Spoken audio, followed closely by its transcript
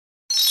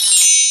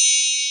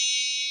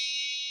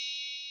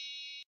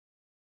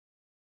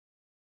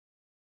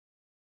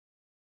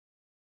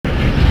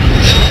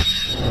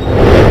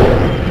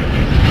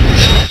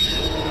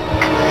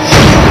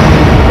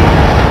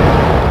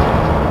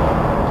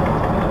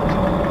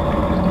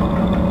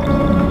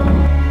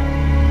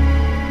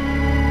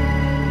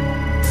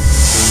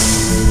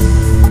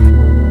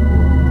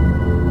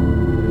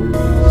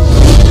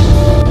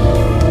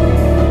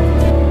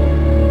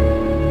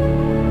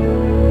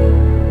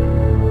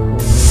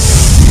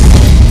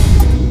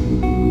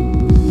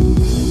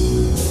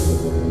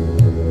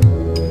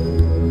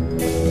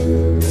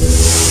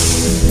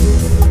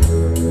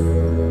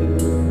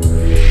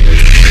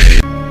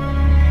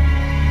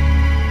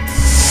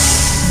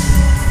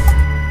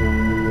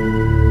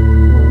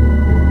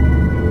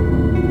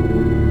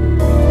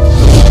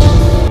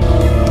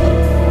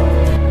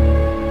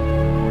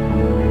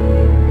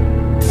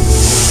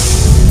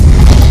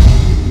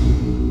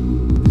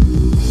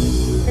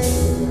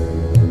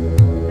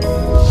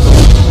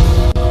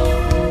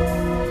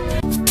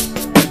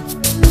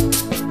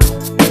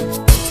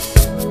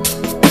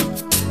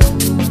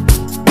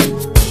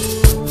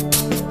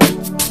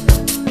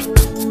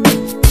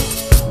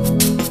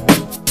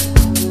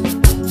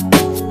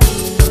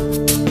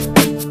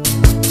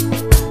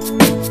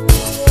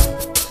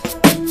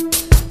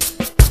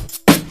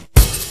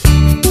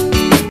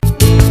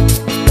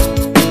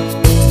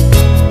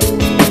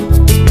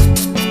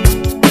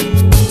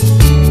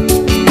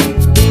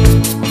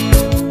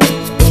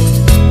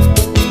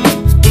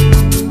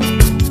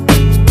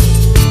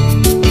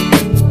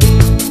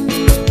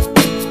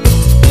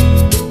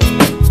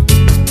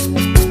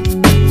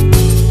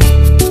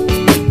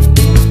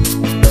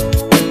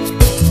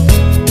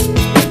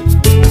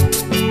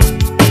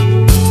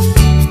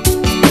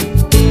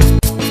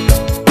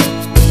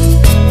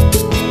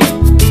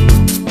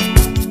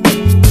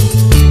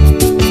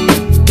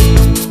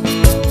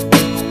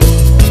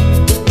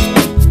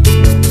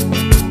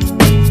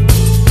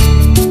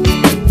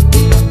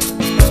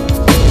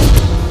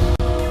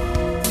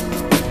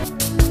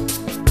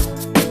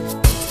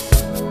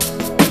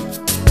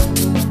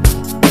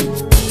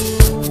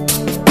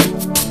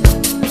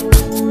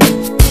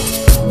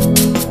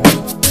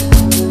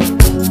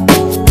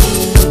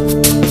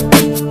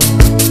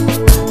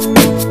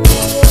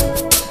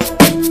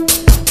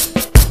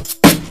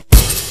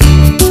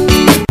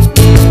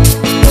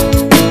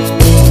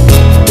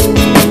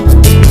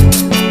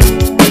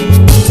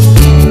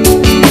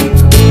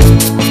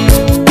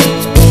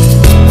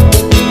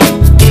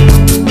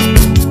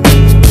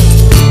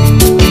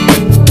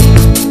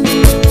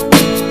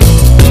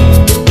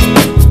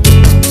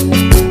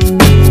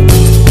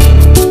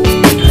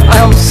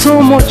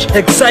much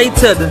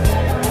excited.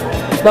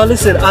 Now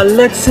listen,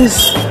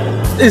 Alexis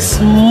is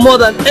more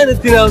than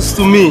anything else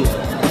to me.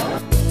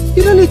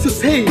 You don't need to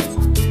say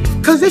it,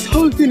 because this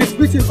whole thing is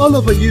written all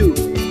over you.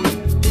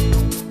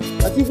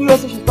 I think we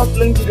also should start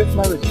planning to get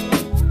married.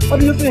 What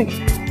do you think?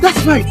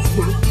 That's right,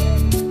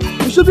 man.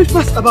 We should be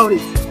fast about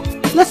it.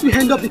 Lest we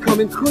end up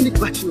becoming chronic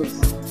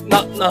bachelors.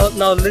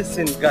 Now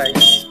listen,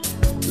 guys.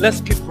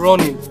 Let's keep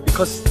running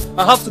because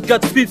I have to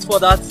get fit for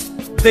that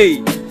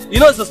day. You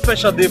know it's a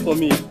special day for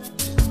me.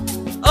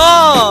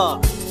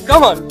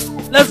 Come on,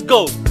 let's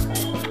go.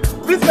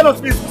 This kind of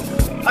fit,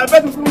 I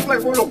bet it looks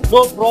like Molo.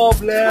 No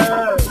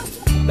problem.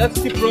 Let's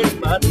keep running,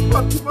 man.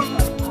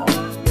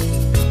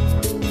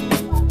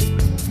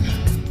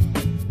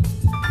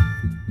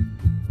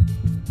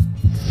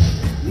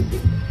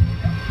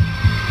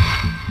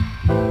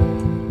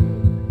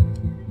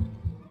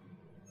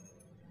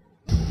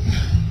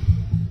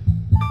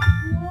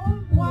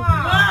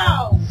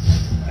 Wow!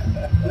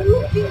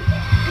 Looking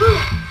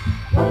good.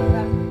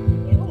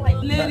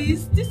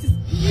 Ladies, this is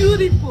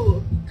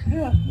beautiful. I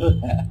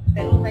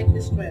don't like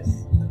this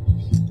dress.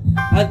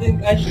 I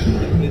think I should do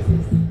the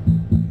places.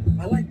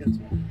 I like that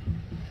one.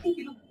 I think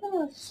you look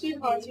good.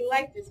 Sweetheart, you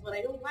like this, but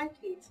I don't like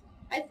it.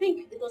 I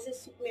think it doesn't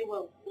suit me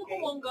well. Okay.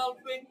 Come on,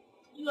 girlfriend.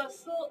 You are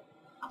so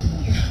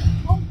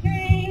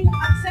okay.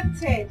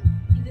 Accepted.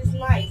 It is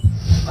nice.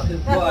 Okay,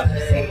 That's what you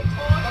say. Okay.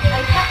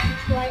 I have to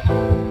try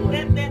out.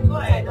 Then go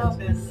ahead. No,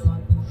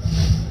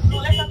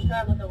 let's not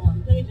try another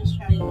one. Let me just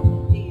try it,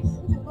 please.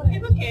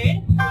 It's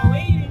okay. We're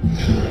waiting.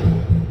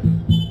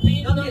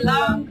 Don't be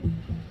long.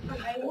 I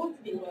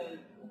won't be long.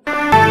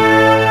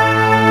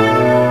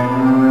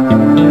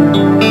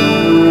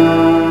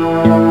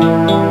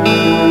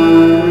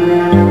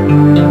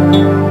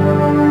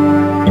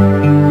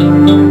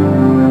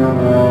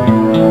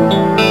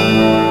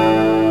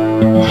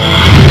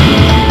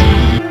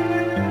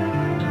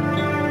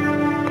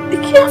 Be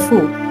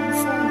careful.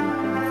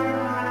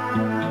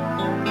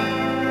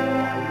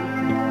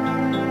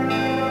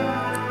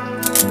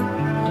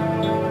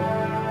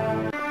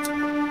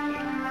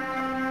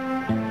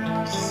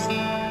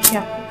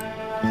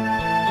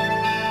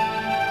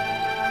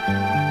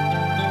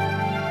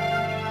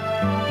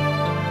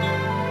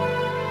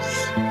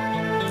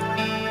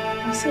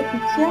 I said be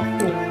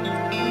careful.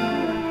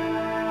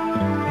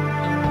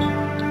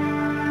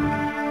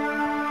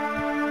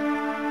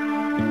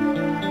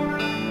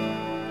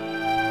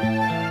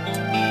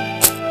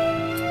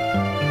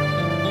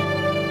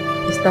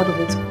 Is that the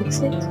way to fix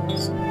it?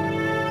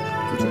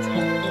 Put it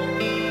here.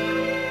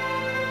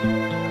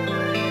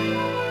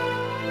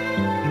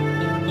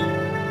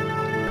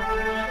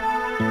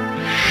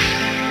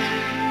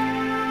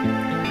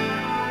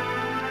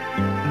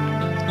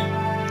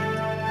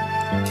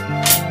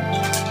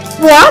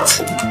 What?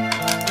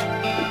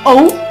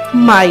 Oh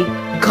my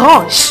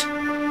gosh!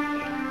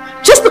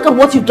 Just look at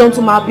what you've done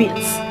to my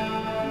bits.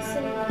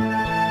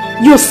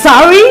 You're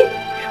sorry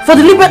for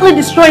deliberately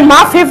destroying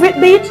my favorite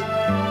bit?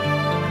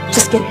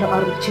 Just get the hell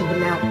out of the chamber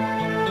now.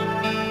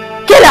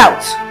 Get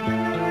out!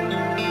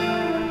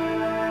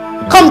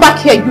 Come back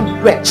here, you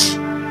wretch.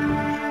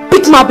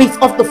 Pick my bits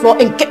off the floor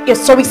and get your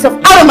sorry self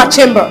out of my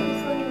chamber.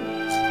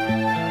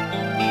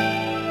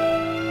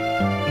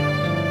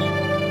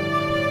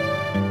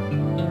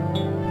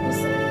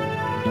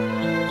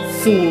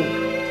 Fool.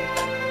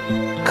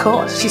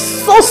 God, she's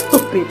so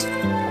stupid.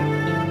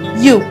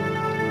 You,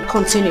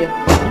 continue.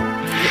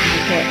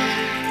 Okay.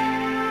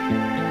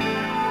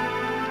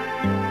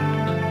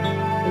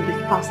 We'll be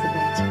fast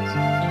about it.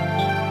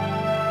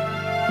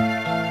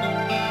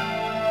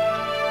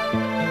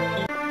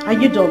 Are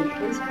you done?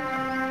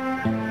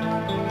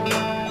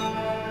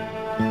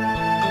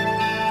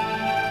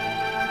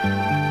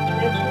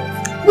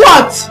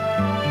 What?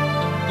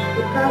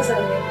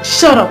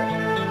 Shut up.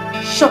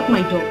 Shut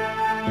my door.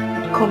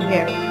 Come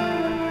here.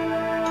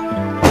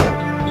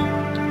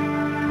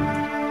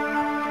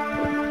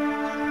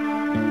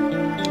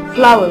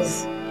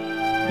 Flowers.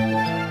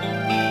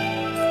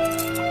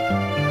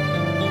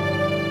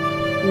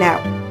 Now,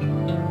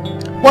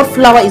 what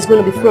flower is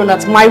going to be thrown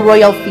at my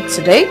royal feet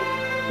today?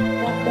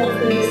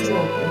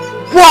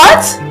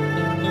 What?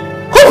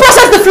 Who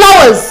processed the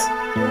flowers?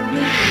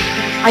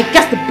 I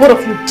guess the both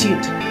of you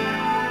did.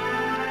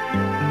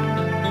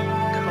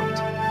 God.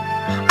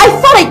 I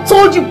thought I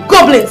told you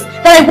goblins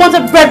that I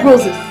wanted red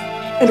roses.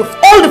 And of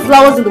all the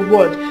flowers in the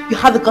world, you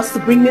have the guts to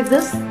bring me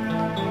this?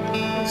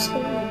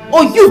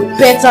 Oh, you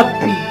better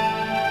be.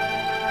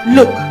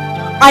 Look,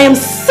 I am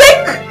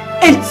sick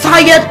and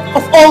tired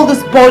of all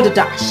this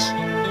balderdash.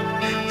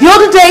 The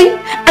other day,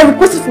 I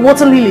requested for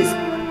water lilies.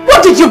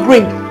 What did you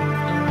bring?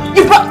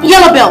 You brought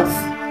yellow bells.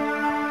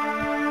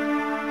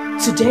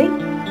 Today,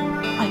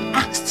 I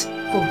asked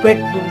for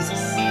red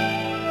roses.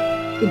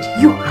 And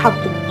you have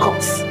the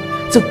guts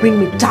to bring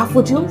me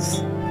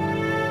daffodils?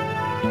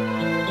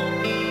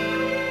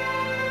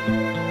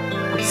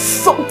 I'm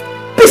so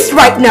pissed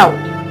right now.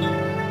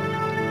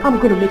 I'm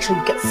going to make sure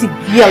you get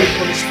severely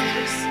punished for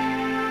this.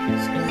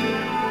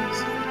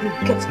 You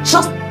get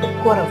just a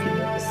quarter of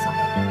your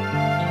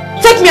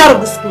side. Take me out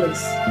of this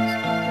place.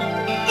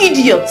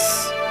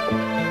 Idiots!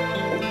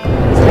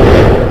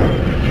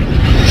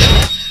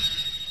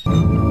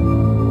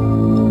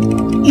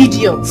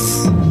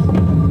 Idiots!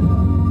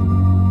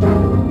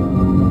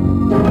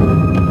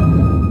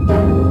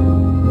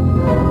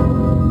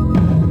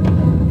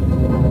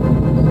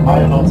 I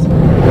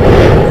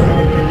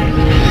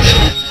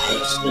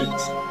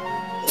expect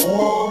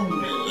all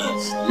my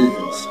last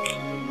living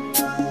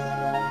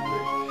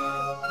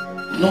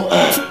no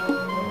air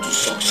to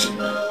succeed.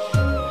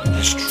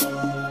 That's true.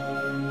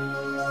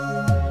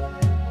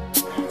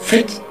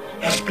 Fate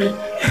has played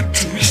a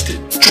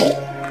twisted joke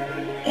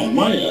on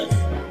my life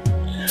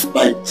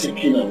by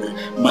taking away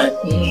my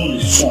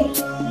only son,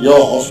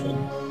 your husband,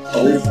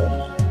 away from me.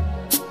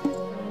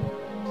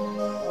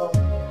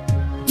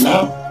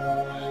 Now,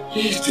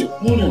 he is the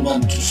only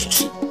one to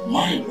succeed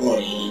my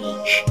royal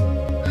lineage.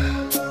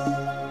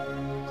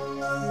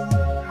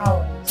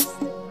 How?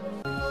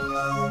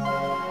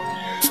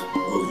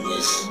 Oh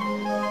yes.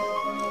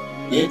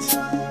 Yet,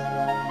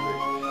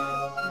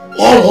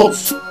 all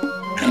hopes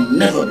can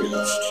never be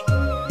lost.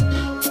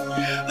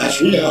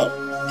 As we have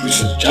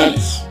Princess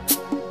Janice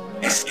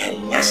as a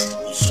last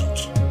resort.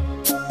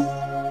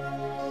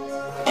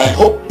 I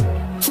hope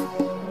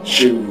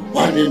she will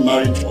one day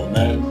marry to a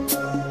man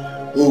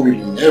who will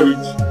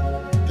inherit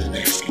the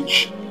next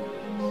kingship.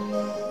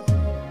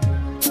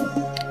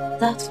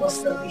 That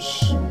was the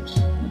wish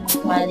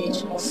of my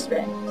late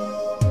husband.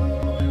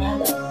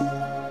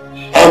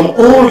 I'm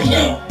old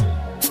now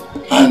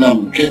and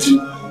I'm getting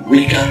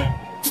weaker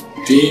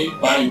day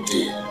by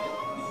day.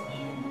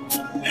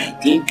 I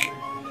think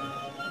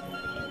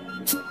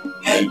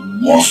I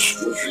must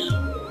fulfill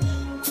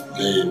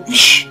the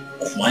wish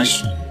of my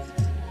son.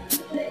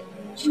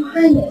 Your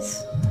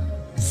Highness,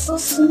 so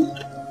soon?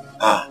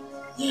 Ah,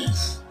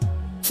 yes.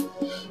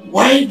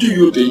 Why do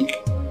you think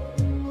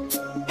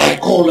I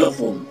called her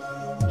from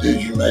the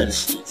United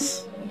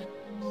States?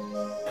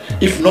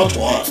 If not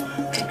for her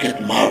to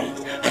get married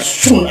as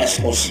soon as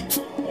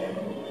possible.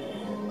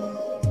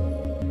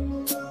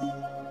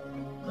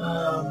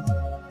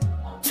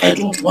 I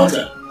don't want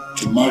her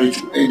to marry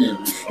to any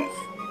riffraff.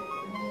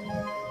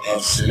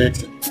 I've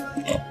selected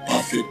a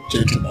perfect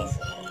gentleman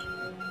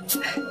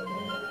for her.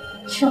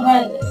 Your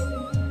Highness,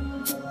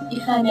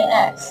 if I may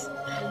ask,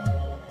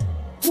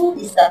 who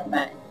is that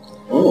man?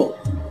 Oh,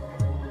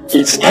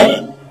 it's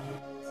Alan.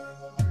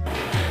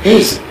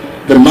 He's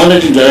the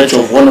managing director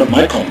of one of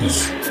my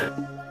companies.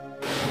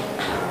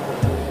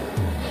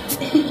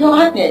 Your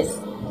Highness,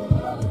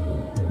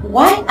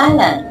 why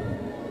Alan?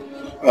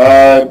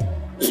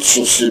 It's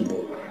so simple.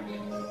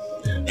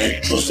 I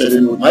trusted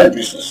him with my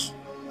business.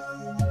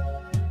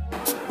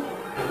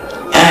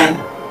 And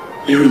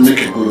he will make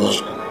a good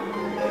husband.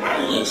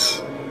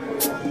 Yes.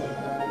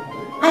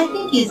 I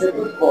think he's a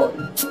good boy.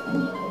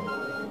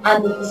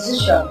 And the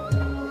position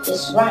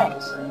is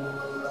right.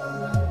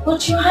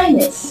 But Your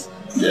Highness,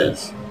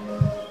 Yes.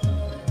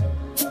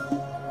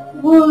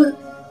 will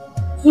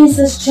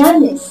Princess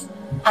Janice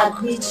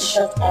agree to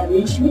such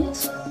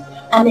arrangement?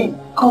 I mean,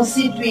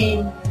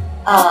 considering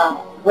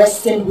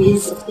Western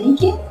ways of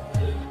thinking?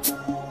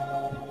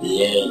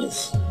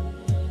 Yes.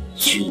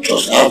 She will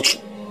just have to.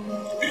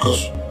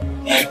 Because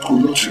I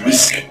could not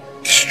risk the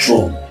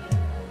throne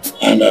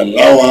and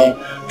allow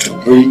her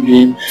to bring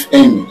in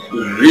any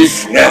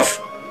riff-raff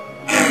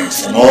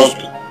as an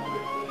husband.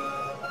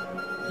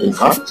 In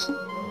fact,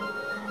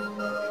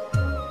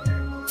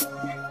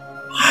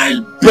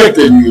 I'll break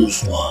the news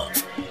for her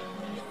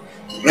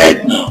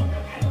right now.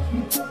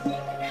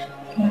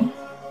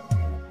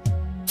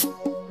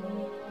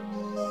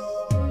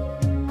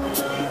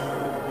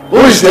 Who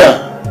is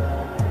there?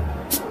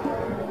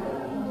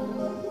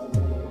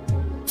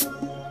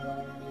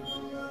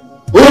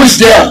 Who is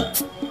there?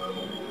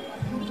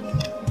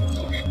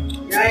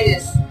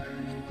 Highness.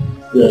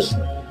 Yes.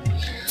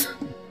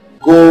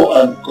 Go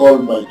and call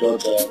my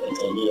daughter at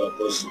Aliyah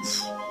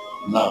presence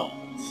now.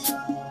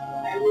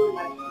 I will,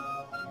 my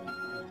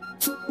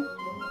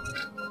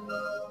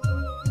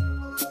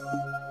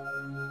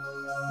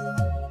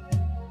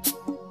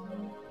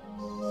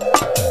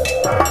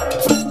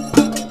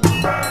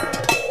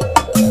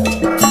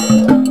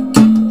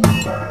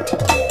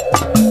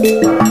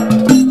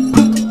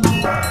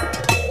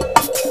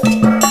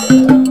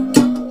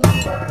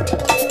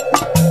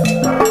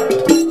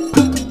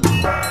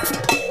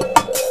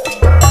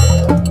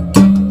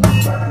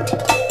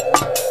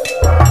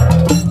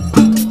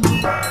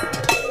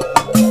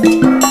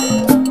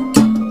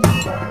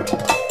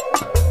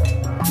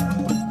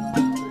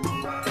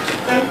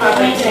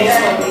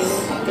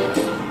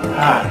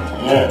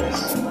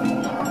Yes.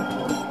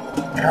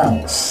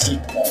 Come, sit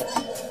down.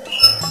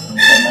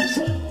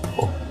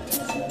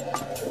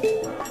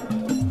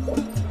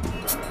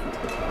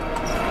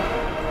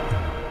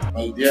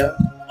 My dear,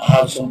 I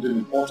have something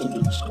important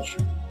to discuss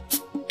with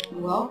you.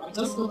 Well, I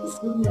just got this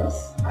good news.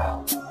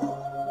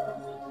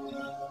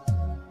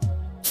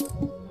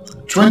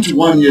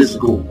 21 years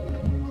ago,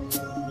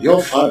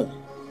 your father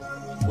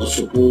was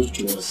supposed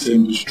to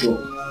ascend this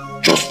throne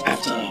just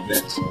after our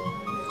death,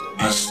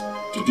 as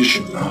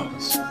tradition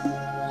demands.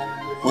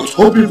 but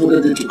hoping for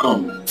the day to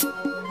come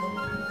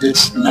that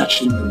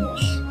snatched him the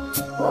most.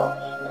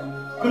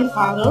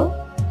 Grandfather,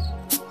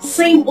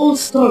 same old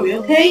story,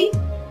 okay?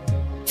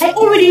 I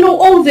already know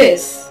all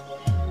this.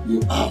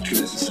 You have to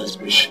exercise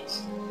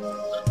patience.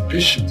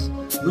 Patience,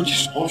 which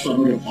is also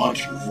another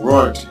virtue of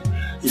royalty,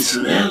 is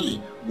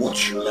rarely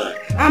what you lack.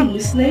 I'm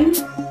listening.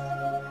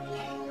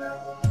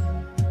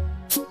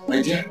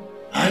 My dear,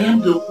 I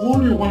am the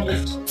only one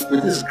left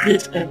with this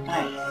great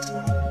empire,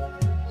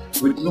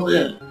 with no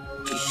heir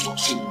to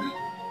succeed me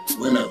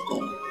when I've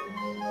gone.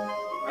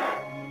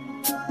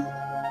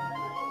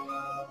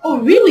 Oh,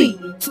 really?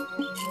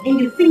 And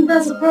you think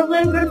that's a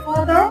problem,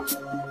 Grandfather?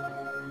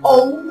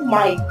 Oh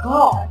my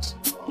God.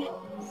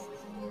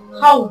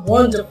 How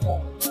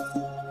wonderful.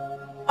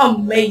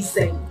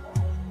 Amazing.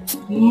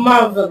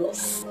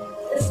 Marvelous.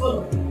 It's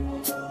gonna be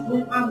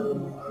when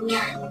I'm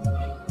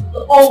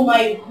the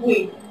almighty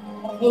queen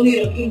of the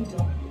little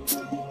kingdom.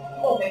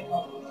 Oh my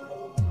God.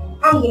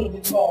 I'm gonna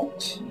be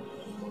loved,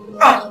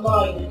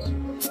 admired,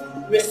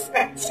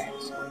 respected,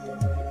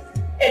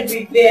 and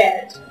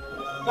revered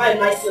by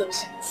my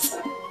subjects.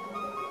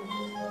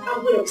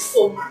 I'm gonna be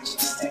so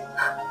majestic.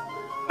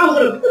 I'm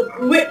gonna be a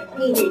great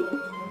queen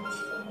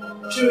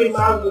during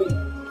my reign.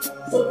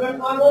 So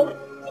Grandfather,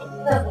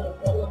 that's what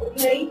I'm gonna do,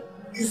 okay?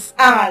 Because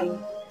I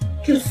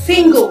can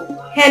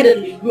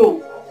single-handedly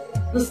rule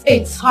this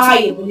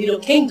entire Bonito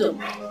kingdom.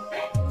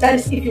 That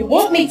is if you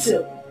want me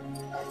to.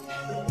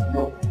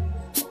 No.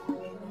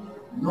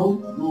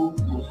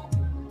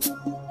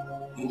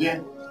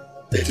 Again,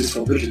 it is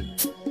forbidden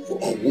for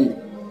a woman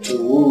to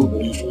rule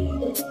Bonito.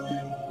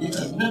 It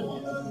has never,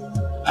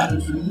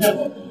 and it will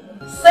never be.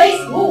 Says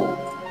who?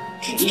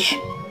 Tradition.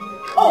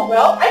 Oh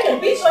well, I can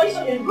be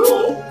tradition and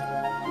rule.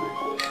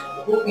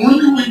 The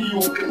only way you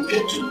can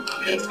get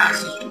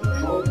access to the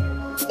throne,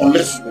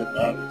 unless you get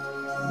married.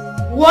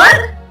 What?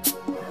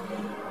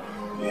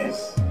 Yes.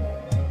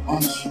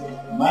 Once you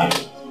get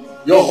married,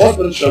 your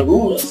husband shall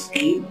rule as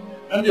king,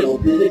 and you will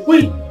be the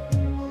queen.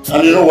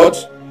 And you know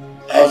what?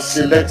 I've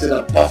selected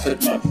a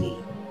perfect man for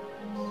you.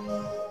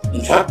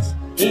 In fact,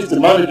 he is the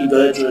managing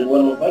director in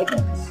one of my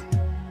companies.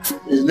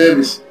 His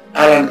name is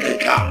Alan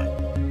Kekar.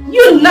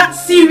 You're not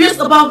serious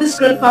about this,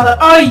 Grandfather,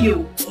 are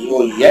you?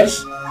 Oh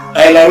yes,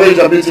 I'll arrange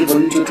a meeting for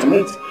you to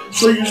commit,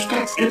 so you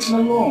start getting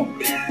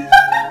along.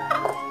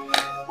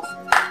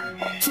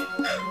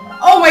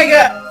 Oh my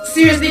God,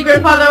 seriously,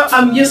 Grandfather,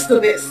 I'm used to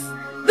this.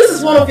 This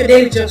is one of your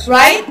daily jobs,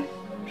 right?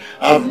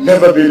 I've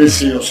never been this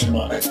serious in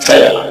my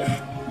entire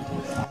life.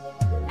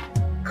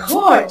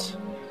 God,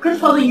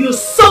 Grandfather, you're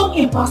so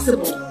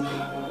impossible.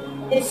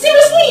 And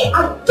seriously,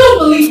 I don't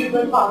believe you,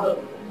 Grandfather.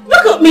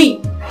 Look at me.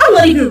 I'm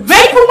not even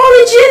ready for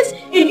marriage yet,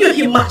 and you're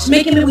here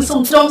matchmaking me with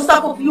some dumb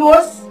stuff of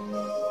yours.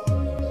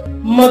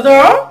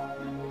 Mother,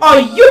 are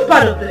you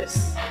part of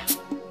this?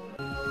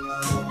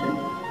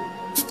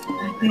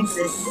 My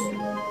princess,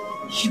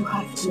 you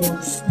have to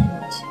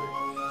understand.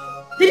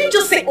 Did you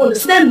just say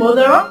understand,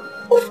 Mother?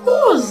 Of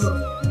course.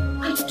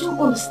 I do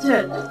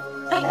understand.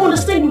 I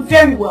understand you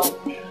very well.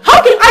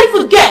 How can I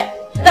forget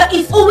that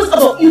it's always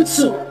about you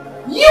two?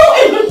 You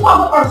and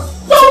Grandfather are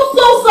so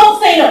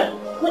self-centered.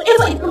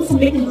 Whenever it comes to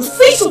making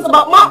decisions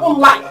about my own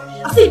life,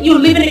 I think you're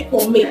leaving it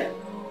for me.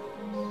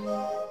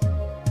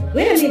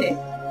 Wait a minute.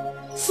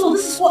 So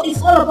this is what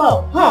it's all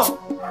about, huh?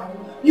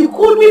 You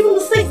called me from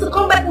the States to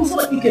come back and so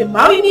that you can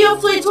marry me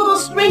off to a total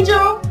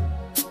stranger?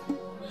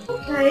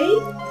 Okay.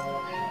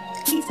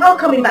 It's all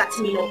coming back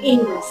to me in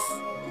English.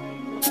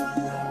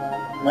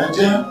 My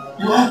dear,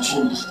 you have to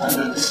understand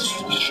that this is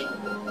tradition.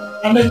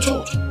 And I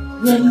told you,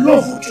 we're in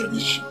love with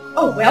tradition.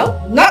 Oh well,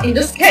 not in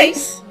this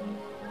case.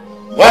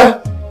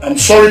 Well, I'm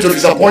sorry to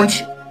disappoint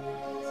you,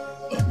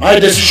 but my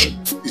decision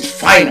is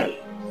final.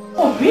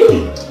 Oh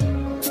really?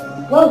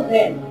 Well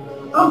then,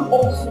 I'm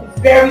also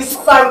very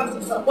sorry to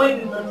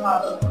disappoint you,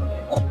 Grandfather.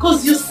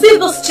 Because you see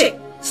this chick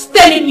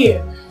standing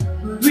here,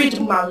 read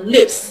my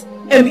lips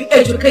and be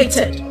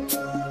educated.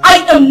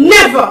 I am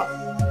never,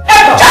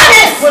 ever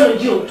one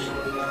of you.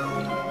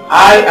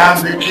 I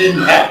am the king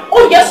here.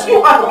 Oh yes,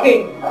 you are the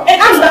king.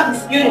 And I'm not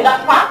disputing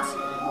that fact.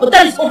 But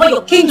that is over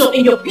your kingdom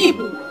and your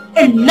people,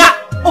 and not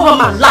over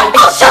my life.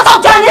 Oh, shut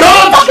up, Janice!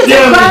 Don't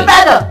dare me!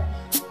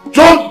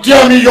 Don't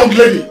dare me, young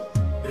lady!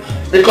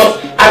 Because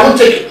I won't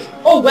take it.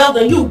 Oh well,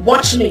 then you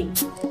watch me.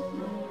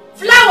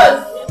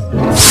 Flowers!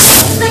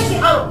 Take me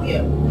out of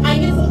here. I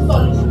need some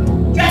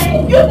solution.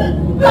 Janice, you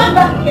can come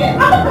back here. I'm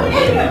not coming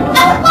in here. I'm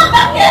not coming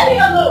back here. Leave me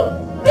alone.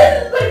 This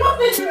is 21st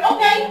century,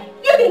 okay?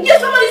 You can give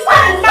somebody's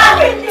time and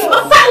marry,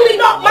 but certainly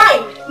not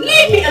mine.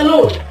 Leave me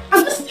alone.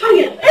 I'm just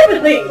tired of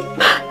everything.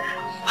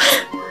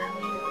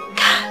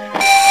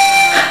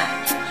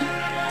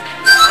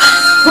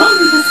 What's wrong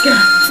with this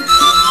guy?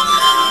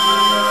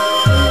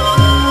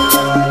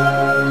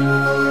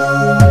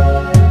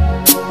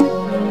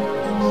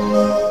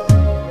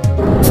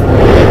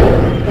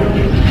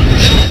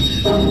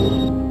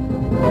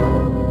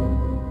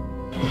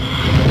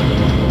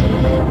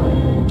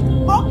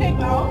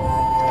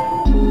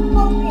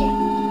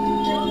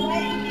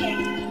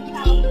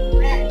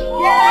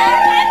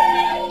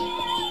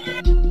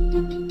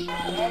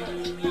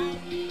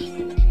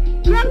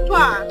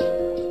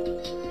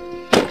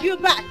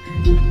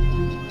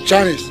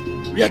 Janice,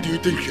 where do you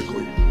think you're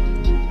going?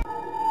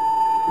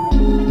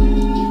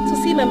 To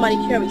see my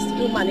manicurist, to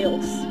do my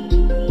nails.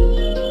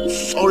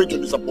 Sorry to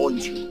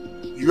disappoint you.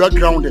 You are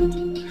grounded.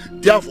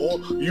 Therefore,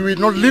 you will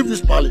not leave this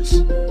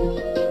palace.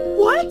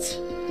 What?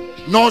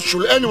 Nor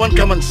should anyone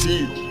come and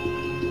see you.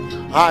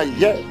 Ah,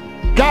 yes.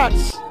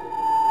 Guards!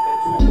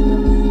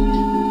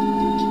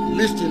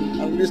 Listen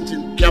and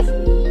listen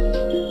carefully.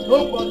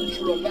 Nobody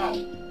should allow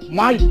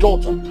my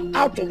daughter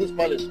out of this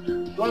palace.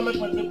 Do I make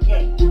myself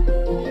clear?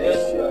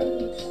 Yes, Your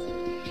Highness.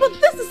 But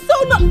this is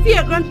so not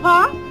fair,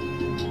 Grandpa.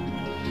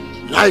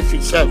 Life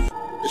itself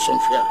is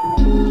unfair.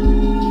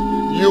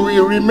 You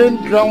will remain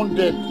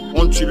grounded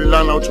until you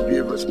learn how to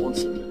behave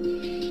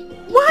responsibly.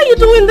 Why are you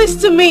doing this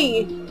to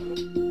me?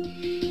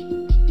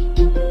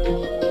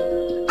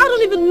 I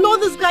don't even know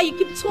this guy you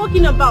keep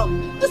talking about.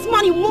 This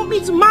man you want me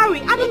to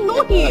marry. I don't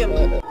know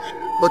him.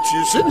 But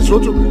you see his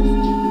photograph.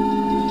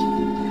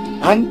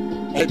 And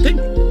I think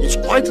he's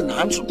quite an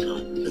handsome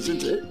guy,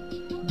 isn't he?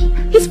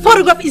 His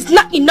photograph is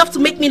not enough to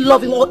make me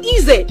love him, or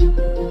is it?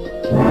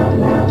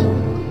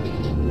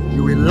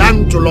 You will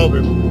learn to love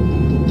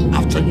him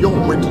after your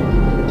wedding.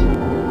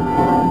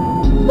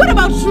 What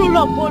about true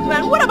love, old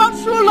man? What about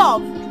true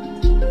love?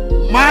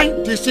 My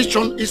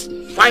decision is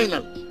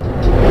final.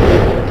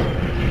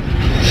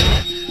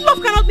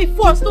 Love cannot be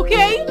forced,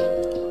 okay?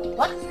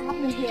 What is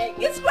happening here?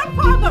 It's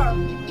grandfather.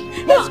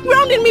 He's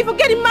grounding me for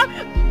getting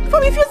married, for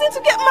refusing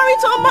to get married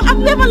to a man I've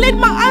never laid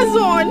my eyes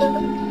on.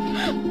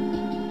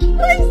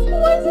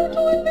 Why is he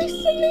doing this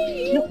to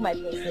me? Look, my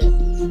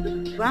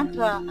princess.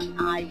 Grandpa and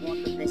I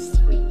want the best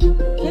for you.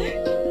 Okay?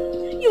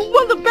 You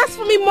want the best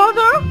for me,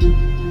 Mother?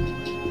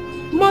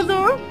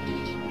 Mother?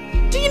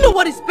 Do you know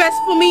what is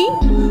best for me?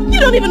 You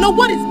don't even know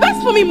what is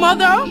best for me,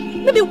 Mother.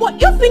 Maybe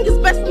what you think is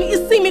best for me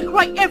is seeing me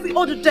cry every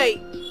other day.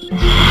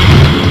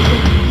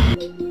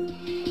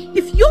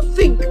 If you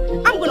think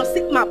I'm gonna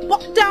sit my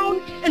butt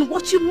down and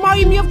watch you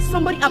marry me off to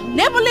somebody I've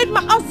never laid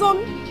my eyes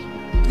on,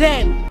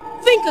 then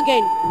think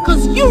again,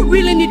 cause you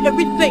really need a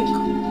rethink.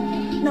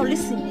 Now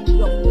listen,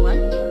 young woman.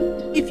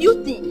 If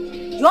you think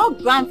your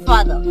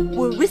grandfather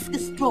will risk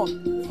his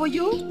throne for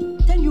you,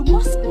 then you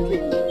must be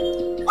brave.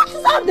 What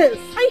is all this?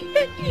 I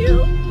hate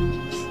you.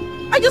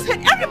 I just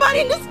hate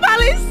everybody in this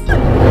palace.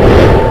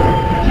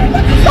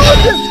 What is all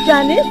this,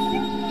 Janice?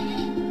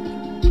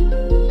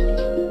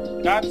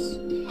 That's...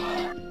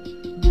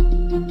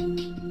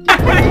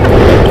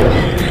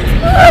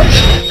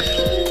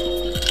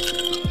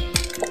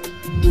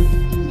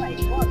 My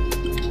God.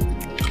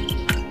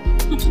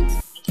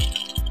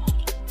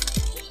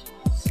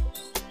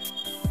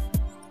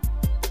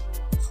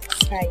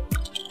 Hi.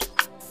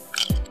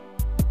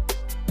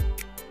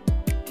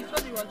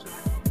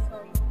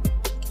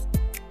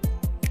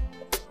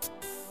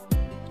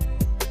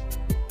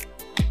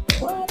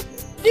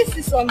 This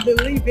is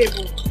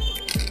unbelievable.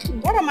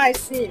 What am I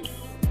seeing?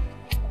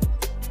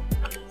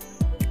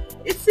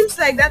 It seems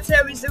like that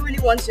terrorist really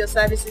wants your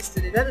services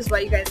today. That is why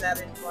you guys are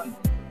having fun.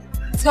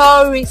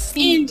 Tourist.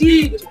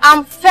 Indeed.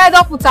 I'm fed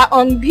up with her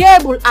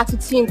unbearable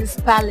attitude in this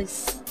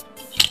palace.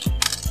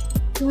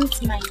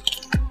 Don't mind.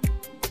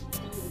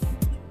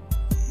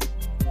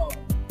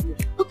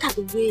 Look at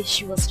the way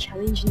she was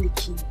challenging the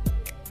king.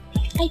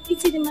 I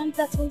pity the man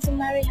that wants to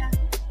marry her.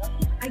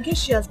 I guess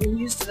she has been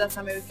used to that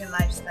American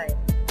lifestyle.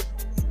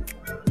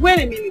 Wait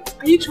a minute.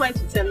 Are you trying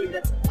to tell me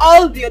that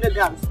all the other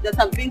girls that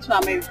have been to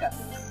America,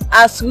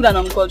 as good and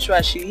uncultured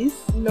as she is?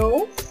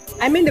 No.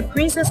 I mean the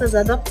princess has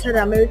adopted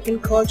American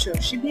culture.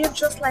 She behaves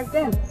just like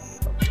them.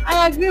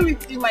 I agree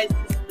with you, my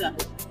sister.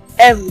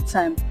 Every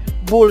time.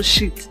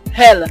 Bullshit.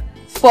 Hell.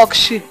 Fuck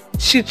shit.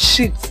 Shit.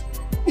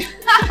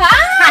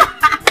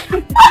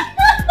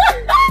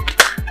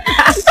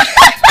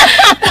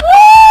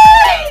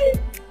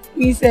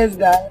 He says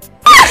that.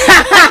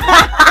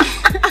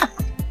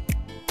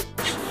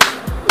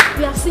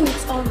 We have seen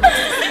it all.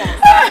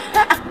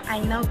 I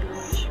now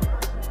believe you.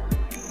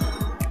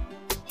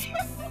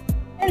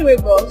 Anyway,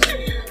 boss.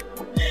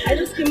 I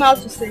just came out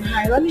to say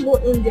hi. Let me go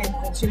in there and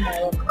continue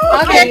my work.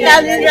 Okay,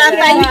 Tazia,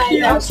 thank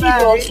you. I'll see you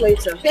boss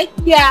later. Take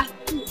care.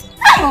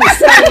 Oh,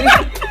 sorry.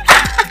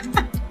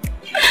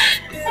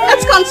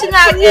 Let's continue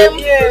our game.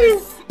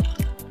 Yes.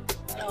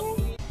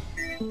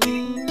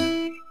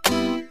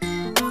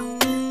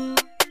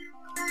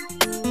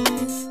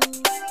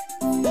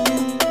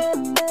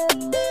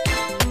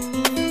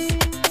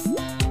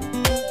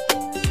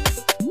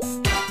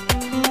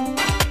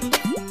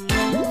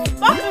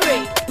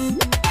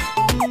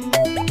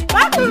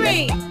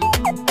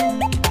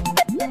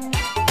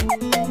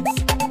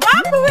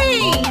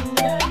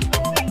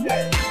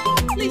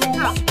 Please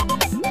come.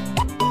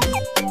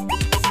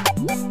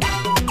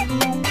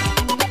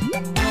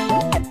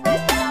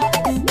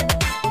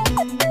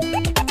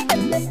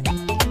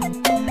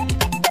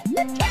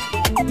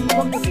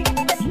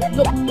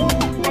 Look,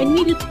 I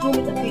need you to do me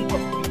a favor.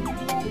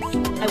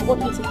 I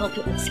want you to help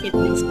me escape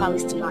this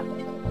palace tonight.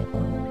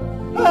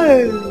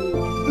 Hey,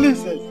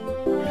 listen.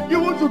 You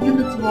want to give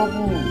me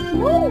trouble?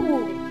 No!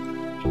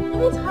 I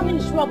won't have any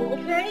trouble,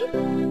 okay?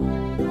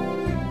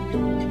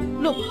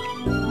 Look,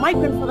 My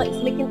grandfather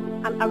is making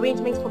an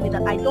arrangement for me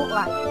that I don't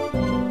like.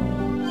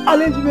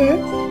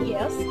 Arrangement?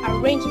 Yes,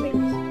 arrangement.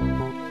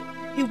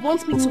 He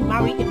wants me to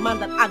marry a man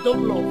that I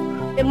don't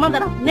love. A man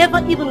that I've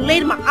never even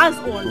laid my eyes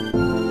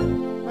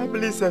on. My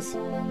princess,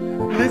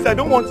 please, I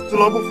don't want to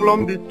trouble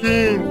from the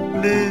king,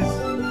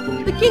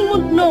 please. The king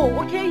won't know,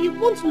 okay? He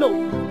won't know.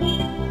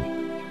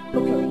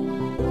 Okay.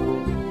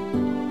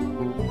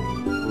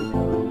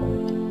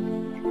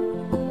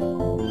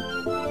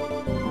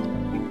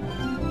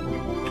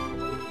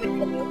 Wait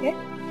for me, okay?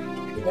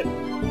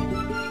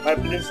 My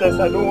princess,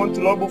 I don't want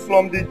trouble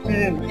from the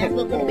king. There's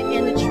not going to be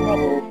any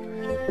trouble.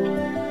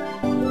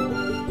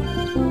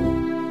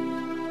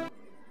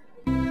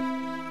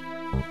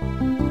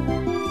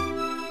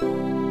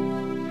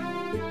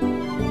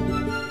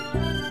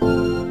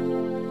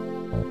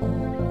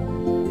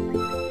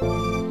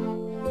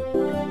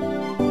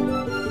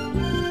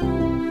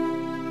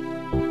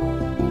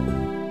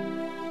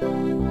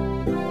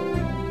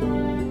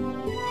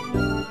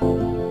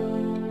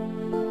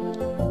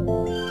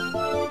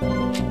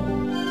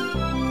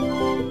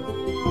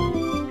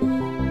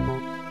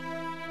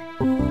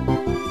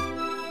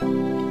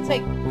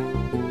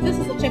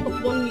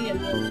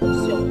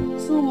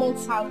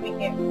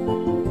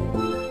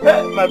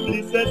 Hey, my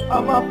princess,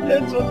 I'm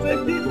afraid to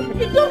take it.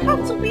 You don't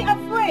have to be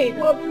afraid.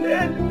 I'm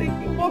afraid the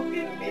king will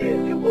kill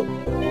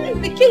me.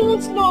 The king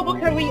won't know,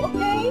 Bokari,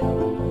 okay?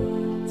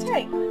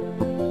 Take.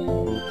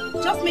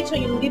 Just make sure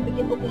you leave the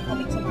gate open for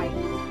me tonight.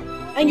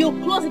 And you'll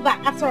close it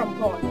back after I'm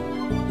gone.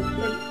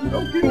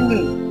 Don't kill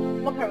me.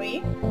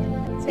 Bokari,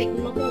 take,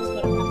 nothing is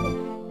going to happen.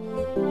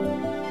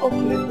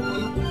 Okay.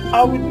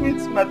 I will do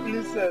it, my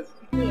princess.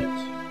 Good.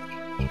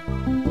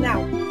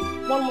 Now,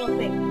 one more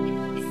thing.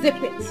 Zip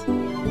it.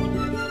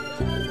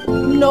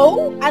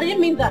 No, I didn't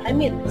mean that. I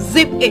mean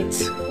zip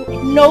it.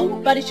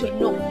 Nobody should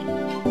know.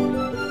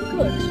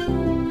 Good.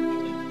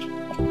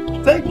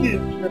 Thank you,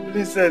 my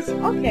princess.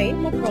 Okay,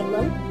 no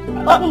problem.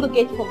 Open the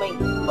gate for me.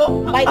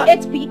 By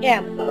 8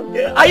 p.m.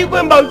 Okay. Are you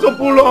going back to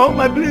Pulong,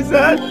 my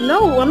princess?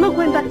 No, I'm not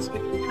going back.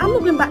 I'm not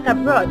going back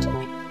abroad.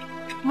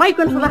 My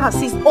grandfather has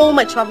seized all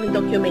my traveling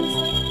documents.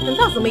 And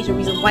that's the major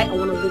reason why I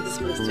want to leave this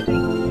place today.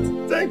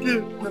 Thank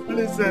you, my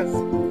princess.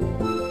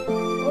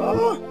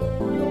 Oh,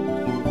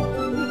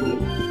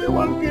 they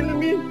won't kill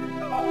me.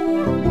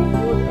 Oh,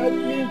 help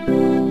me.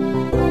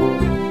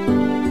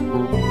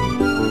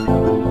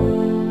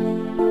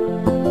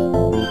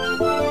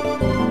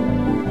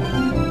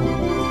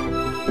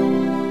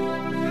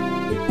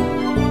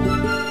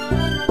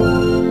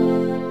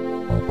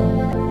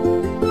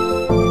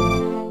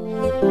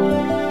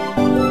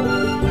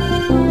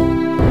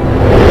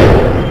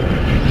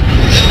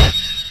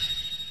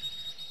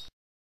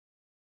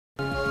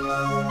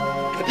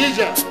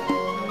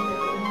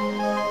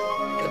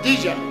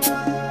 Khadija.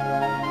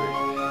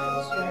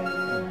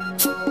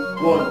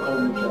 Go on, call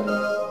me, Charlie.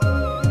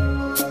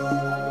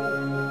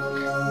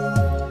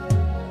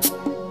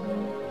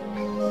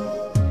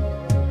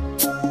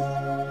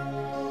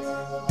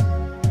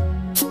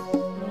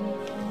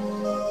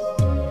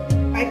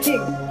 My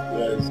king.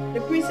 Yes.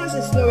 The princess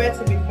is nowhere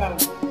to be found.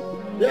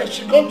 Yes,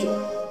 she come to.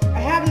 I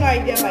have no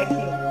idea, my king.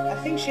 I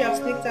think she has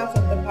sneaked out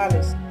of the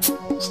palace.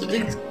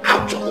 Sneaked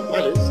out of the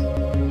palace?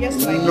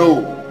 Yes, my king.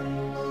 No.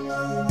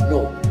 No,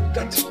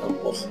 that is not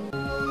possible.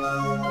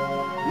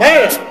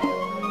 Myra!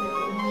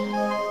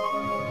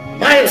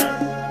 Myra!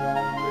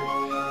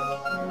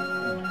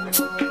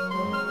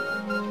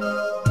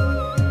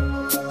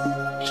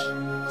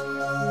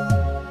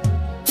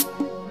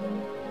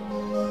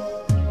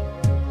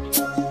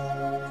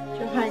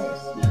 Your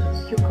Highness, yes.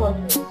 You called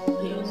me.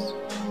 Yes.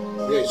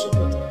 Where is your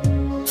daughter?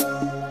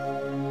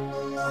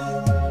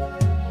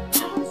 I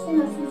haven't seen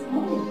her since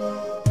morning.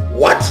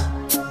 What?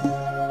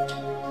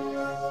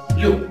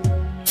 You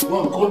go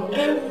and call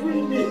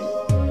every maid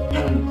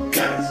and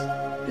guys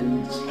in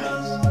this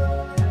palace.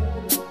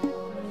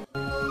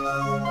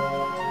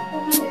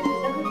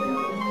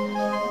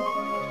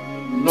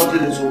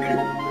 Nothing is okay.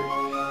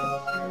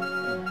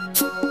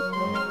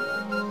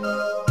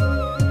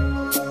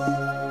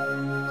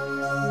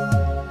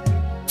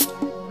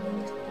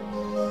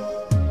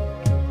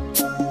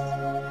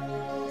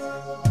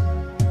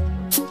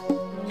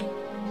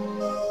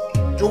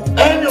 Do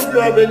any of you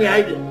have any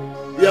idea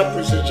where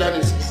Princess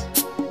Janice is?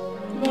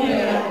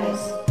 Yes.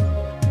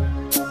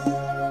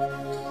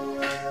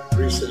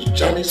 Princess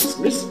Janice is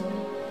missing,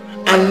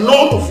 and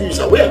none of you is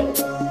aware.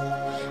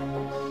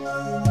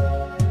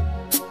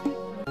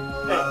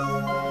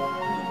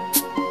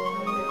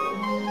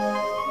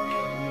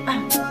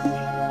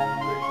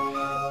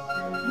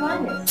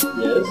 Highness,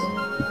 Yes?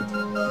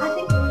 I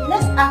think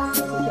let's ask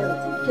the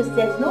security because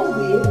there's no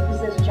way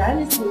Princess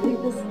Janice will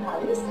leave this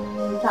palace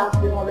without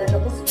the knowledge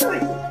of the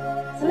security.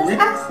 So let's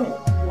ask him.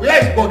 Where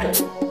is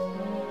Bokari?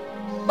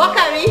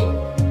 Bokari!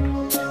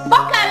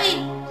 Bokari!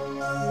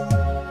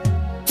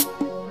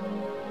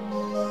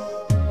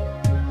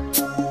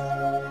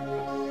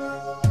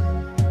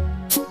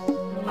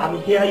 I'm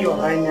here, Your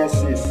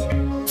Highnesses.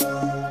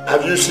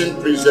 Have you seen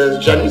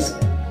Princess Janice?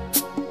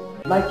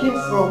 Like him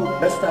from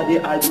yesterday,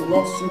 I did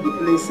not see the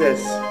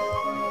princess.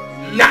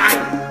 Lie!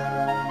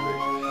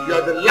 You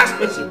are the last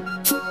person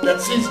that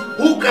sees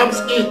who comes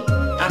in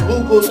and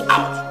who goes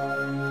out.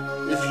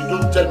 If you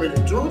don't tell me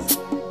the truth,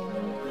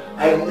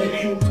 I'll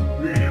make you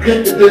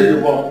regret the day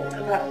you're born.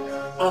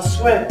 I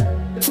swear,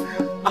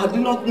 I do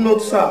not know,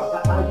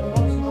 sir. I do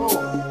not know.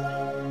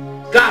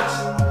 Guards,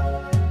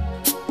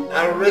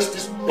 arrest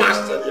this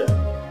bastard here.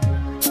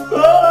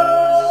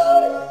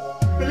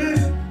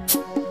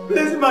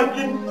 Please, my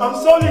king, I'm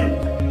sorry.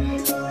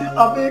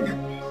 I beg,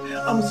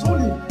 I'm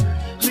sorry.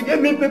 She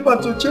gave me paper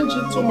to change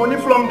it to money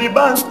from the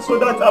bank so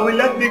that I will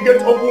let the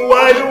gate open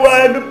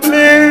wide,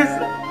 please.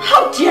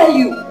 How dare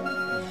you?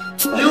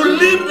 You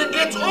leave the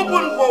gate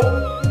open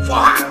for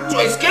her to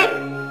escape?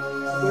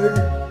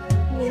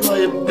 You are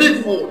a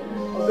big fool.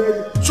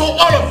 So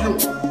all of you,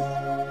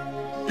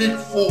 big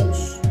fools.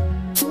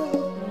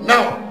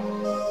 Now,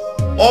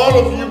 all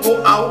of you go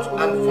out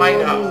and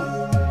find her.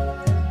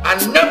 And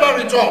never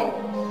return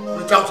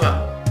without her.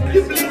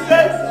 Please,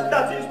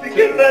 that is the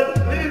gift,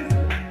 please.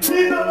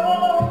 Please,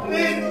 oh,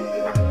 please.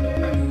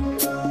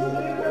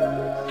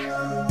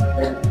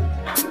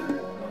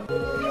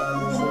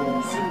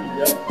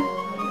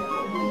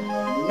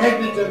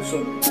 Negligent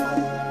son.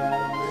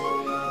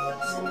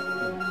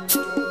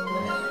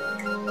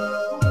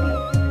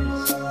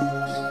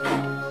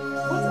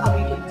 What are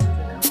we going to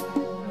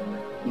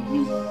do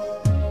now?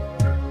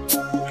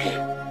 Okay.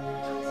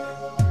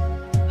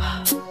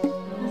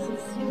 This is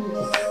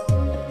serious.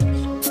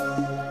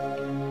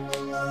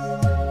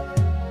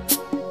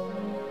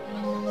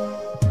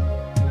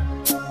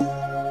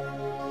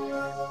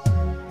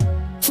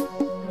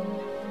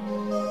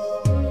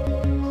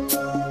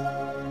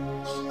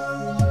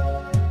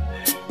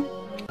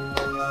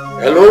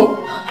 Hello?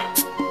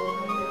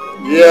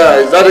 Yeah,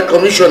 is that the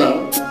commissioner?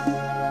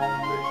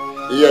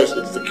 Yes,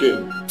 it's the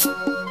king.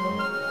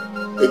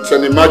 It's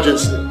an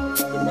emergency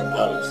in my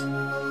palace.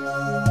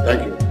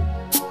 Thank you.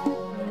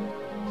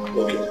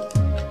 Okay.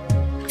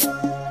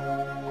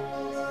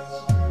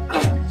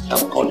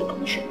 I'll call the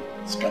commissioner.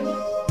 Scan it.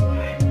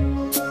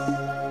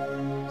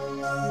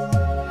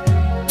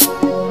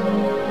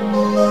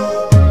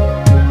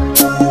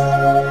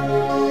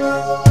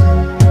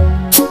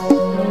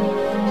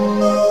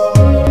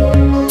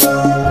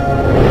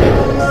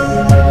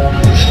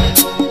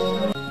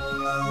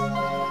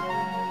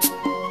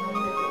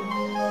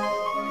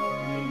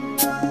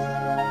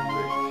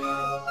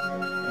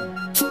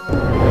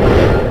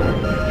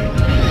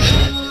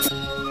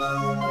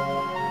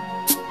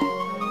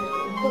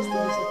 What's the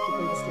use of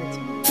keeping this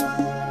letter?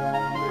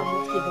 I'm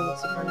not giving it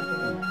to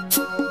Brandon.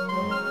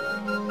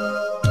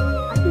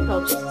 I think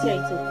I'll just tear it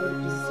up really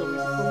pieces so we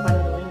can find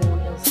out when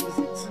anyone else sees it.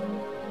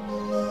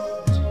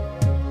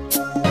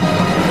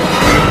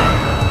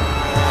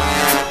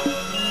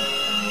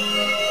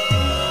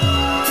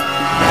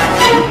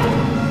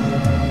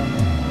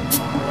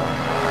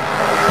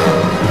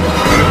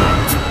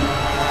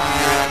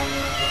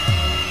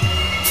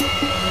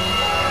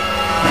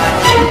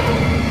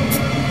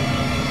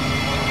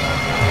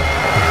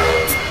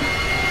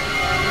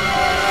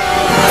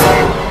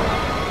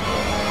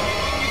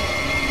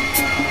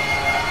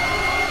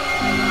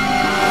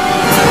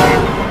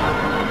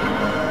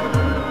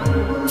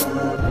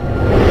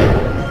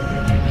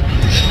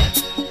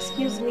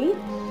 Excuse me?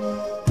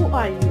 Who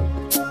are you?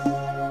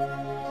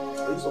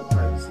 It's some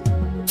privacy.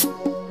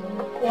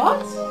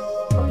 What?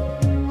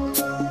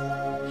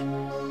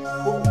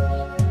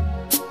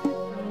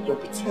 You're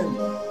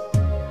pretending.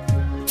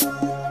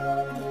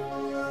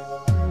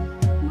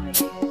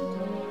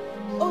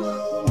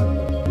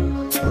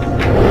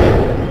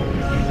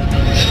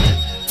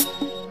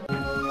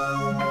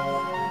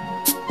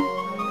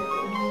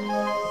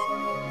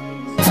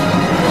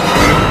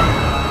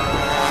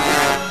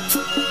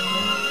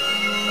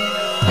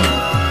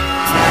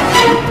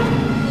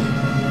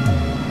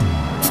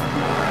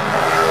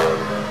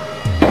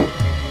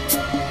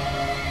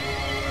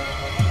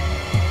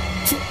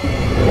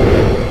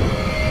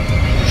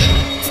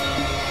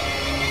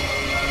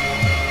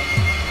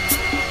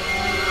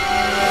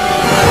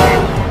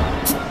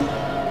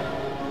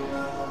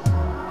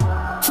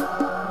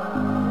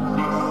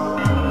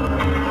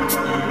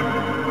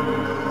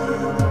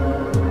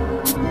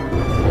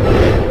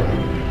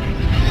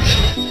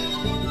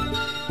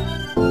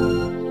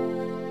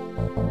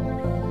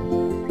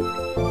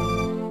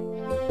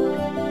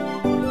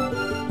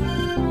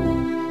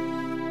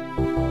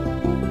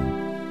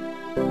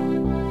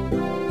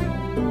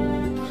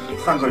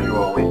 Thank God you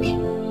are awake.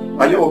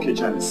 Are you okay,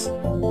 Janice?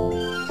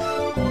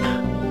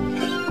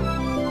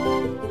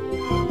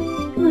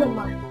 Where am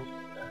I?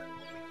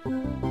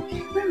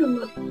 Where am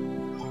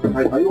I?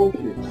 Are you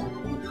okay?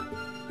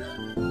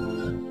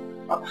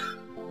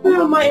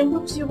 Where am I and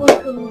what do you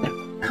want from me?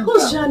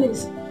 Who's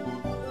Janice?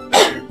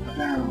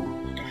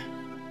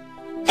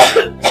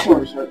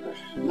 Sorry,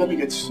 let me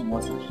get you some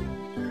water.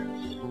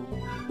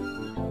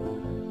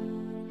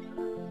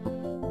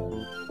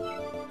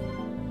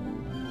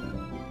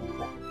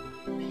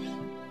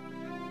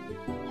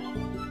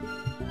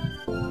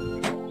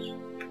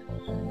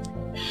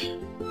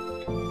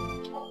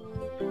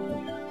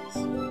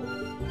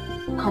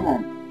 Come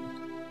on.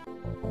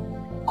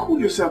 Cool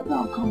yourself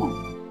down, come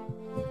on.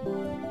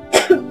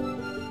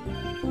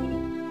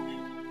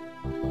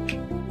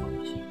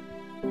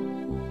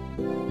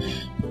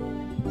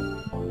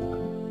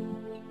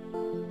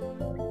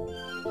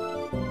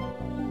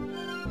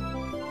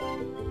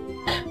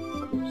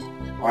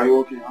 Are you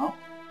okay, huh?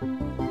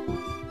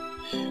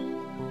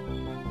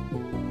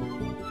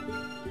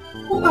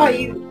 Who are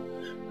you?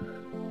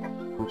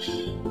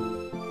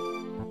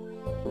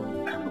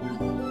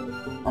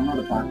 I'm not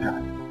a bad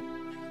guy.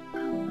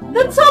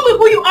 Then tell me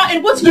who you are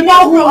and what you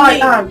know who from I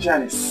me. am,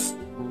 Janice.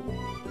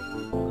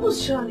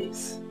 Who's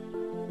Janice?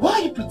 Why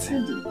are you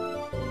pretending?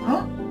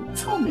 Huh?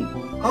 Tell me.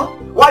 Huh?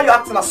 Why are you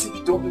acting as if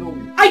you don't know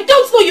me? I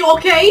don't know you,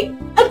 okay?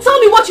 And tell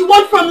me what you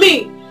want from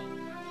me.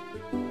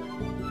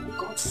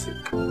 For God's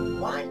sake,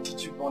 why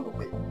did you run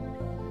away?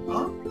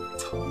 Huh?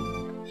 Tell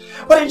me.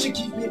 Why didn't you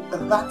give me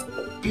that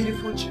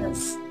beautiful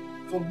chance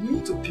for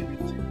me to be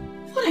with you?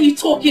 What are you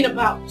talking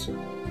about?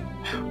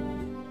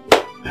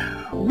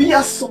 We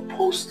are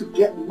supposed to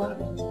get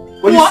married.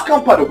 But you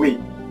scampered away.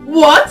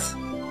 What?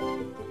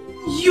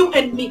 You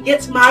and me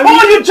get married?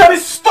 Oh, you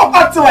Janice, stop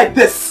acting like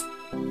this!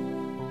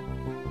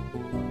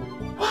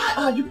 Why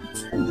are you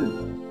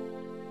pretending?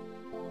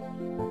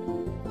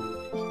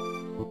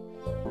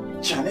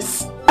 Janice?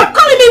 Stop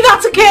calling me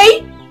that,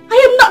 okay? I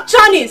am not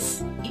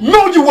Janice.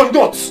 No, you are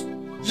not.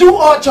 You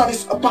are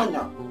Janice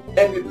Abanya.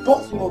 And we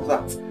both know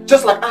that.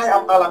 Just like I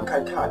am Alan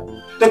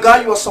Kaikai, the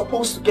guy you are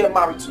supposed to get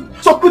married to.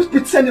 So quit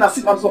pretending as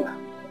if I'm some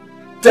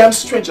damn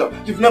stranger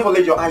you've never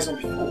laid your eyes on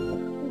before. Oh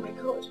my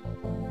God.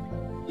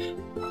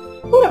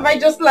 What have I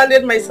just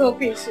landed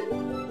myself into?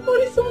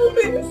 What is all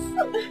this?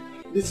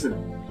 Listen,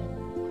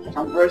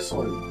 I'm very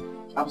sorry.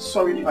 I'm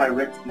sorry if I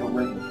wrecked your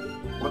wedding,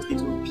 but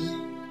it will be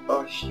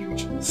a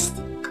huge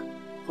mistake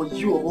for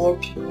you of all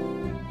people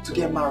to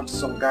get married to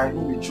some guy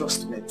whom you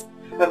just met.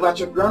 And that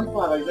your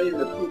grandfather is not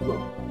even a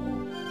program.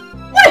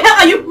 What the hell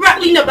are you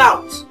prattling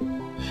about?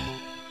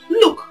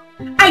 Look,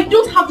 I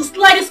don't have the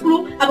slightest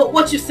clue about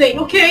what you're saying,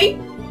 okay?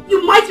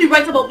 You might be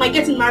right about my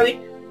getting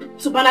married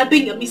to Bernard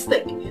being a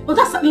mistake, but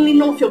that's certainly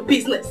none of your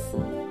business.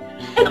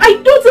 And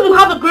I don't even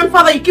have a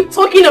grandfather you keep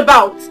talking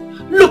about.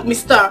 Look,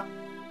 mister,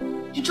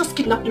 you just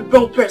kidnapped the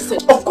wrong person.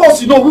 Of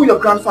course you know who your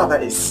grandfather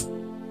is.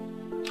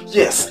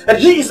 Yes, and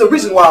he is the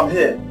reason why I'm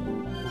here.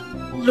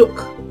 Look,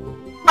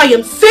 I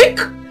am sick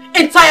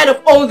and tired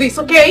of all this,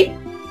 okay?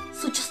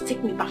 So just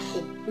take me back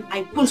home and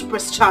I won't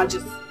press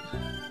charges.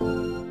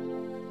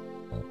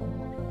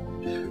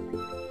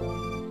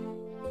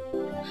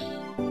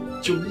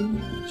 You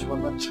mean you are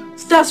not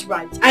Janice? That's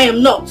right, I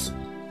am not.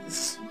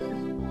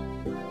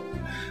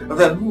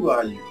 Then who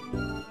are you?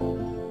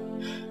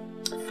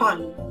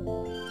 Fine.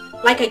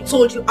 Like I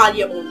told you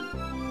earlier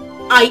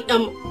on, I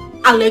am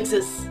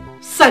Alexis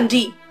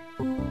Sandy.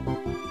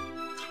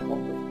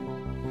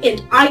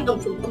 And I am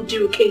from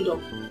Kudiru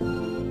Kingdom.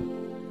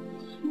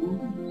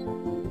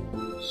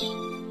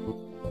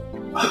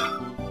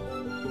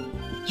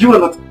 You are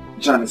not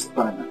Janice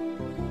Abanya.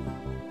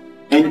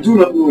 And you do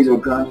not know your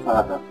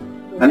grandfather.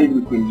 And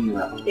even Queen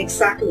Mira.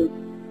 Exactly.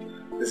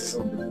 This is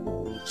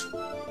unbelievable.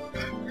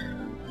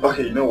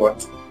 Okay, you know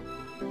what?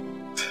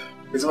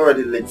 It's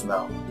already late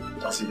now,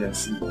 as you can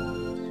see.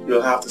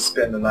 You'll have to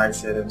spend the night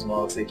here and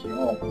tomorrow I'll take you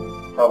home.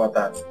 How about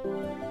that?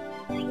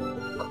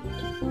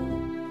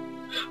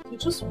 You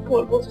just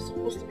spoiled what is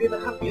supposed to be the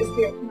happiest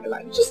day of my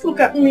life. Just look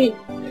at me.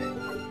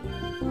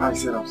 I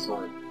said I'm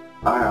sorry.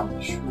 I am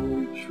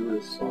truly,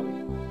 truly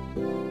sorry.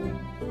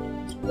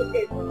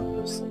 Okay, well,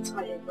 I'm so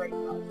tired right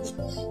now.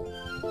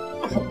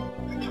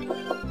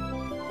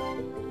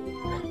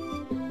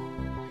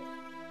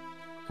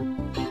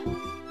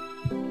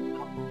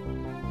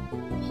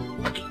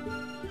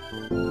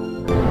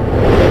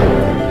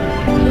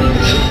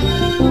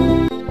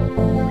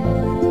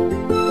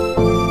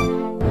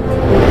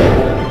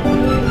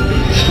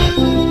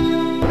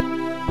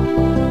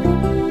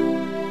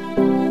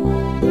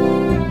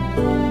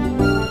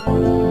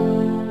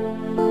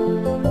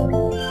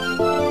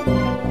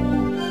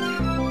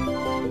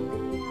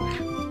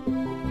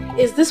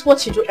 Is this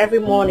what you do every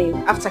morning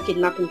after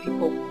kidnapping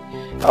people?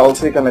 I'll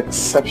take an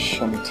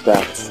exception to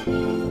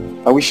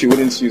that. I wish you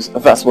wouldn't use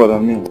that's what I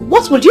mean.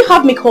 What would you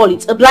have me call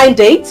it? A blind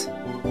date?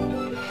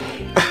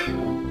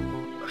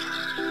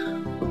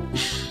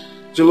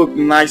 You look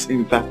nice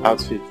in that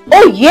outfit.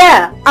 Oh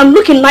yeah, I'm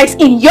looking nice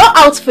in your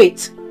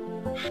outfit.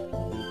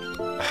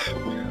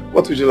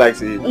 What would you like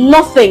to eat?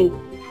 Nothing.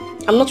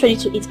 I'm not ready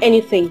to eat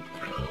anything.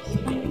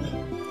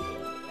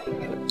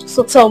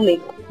 So tell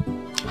me,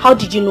 how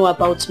did you know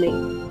about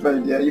me?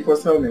 But yeah, you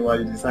first tell me why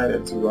you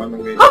decided to run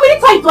away. How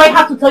many times do I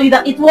have to tell you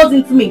that it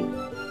wasn't me?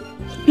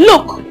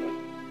 Look,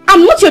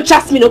 I'm not your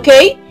Jasmine,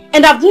 okay?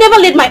 And I've never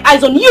laid my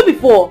eyes on you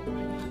before.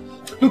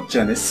 Look,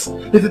 Janice,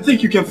 if you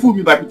think you can fool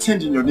me by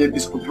pretending your name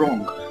is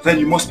wrong, then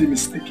you must be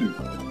mistaken.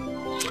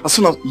 As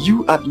soon as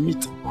you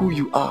admit who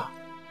you are,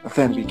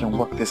 then we can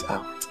work this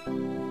out.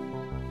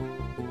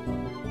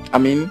 I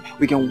mean,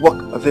 we can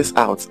work this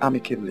out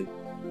amicably.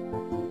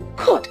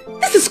 God,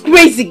 this is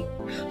crazy.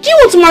 Do you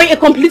want to marry a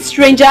complete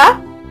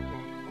stranger?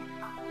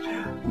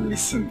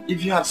 Listen,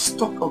 if you had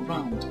stuck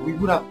around, we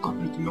would have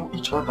gotten to know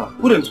each other,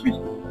 wouldn't we?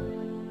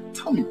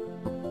 Tell me.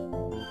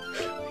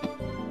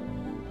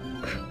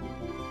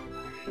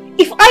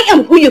 If I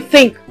am who you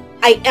think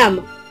I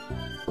am,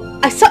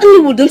 I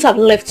certainly wouldn't have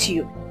left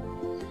you.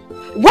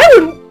 Why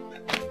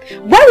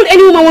would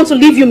any woman want to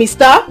leave you,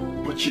 mister?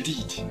 But you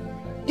did.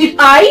 Did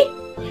I?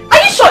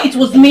 Are you sure it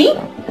was me?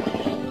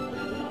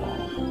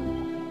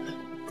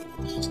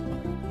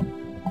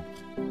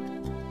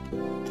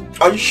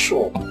 Are you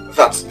sure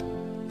that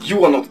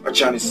you are not a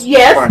Janice?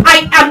 Yes, Banya?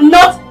 I am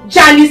not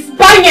Janice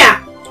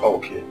Banya.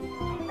 Okay.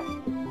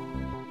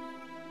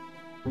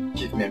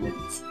 Give me a minute.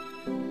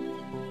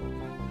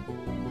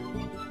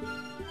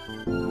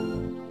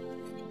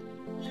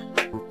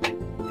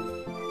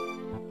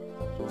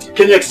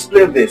 Can you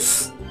explain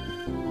this?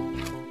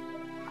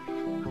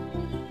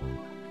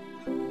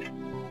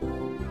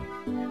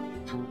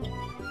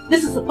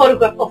 This is a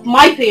photograph of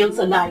my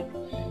fiance and I.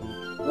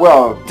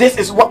 Well, this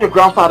is what your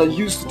grandfather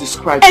used to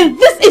describe. And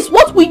this is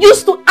what we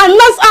used to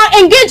announce our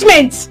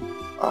engagement.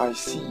 I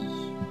see.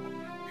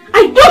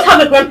 I don't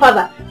have a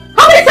grandfather.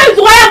 How many times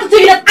do I have to tell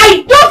you that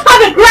I don't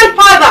have a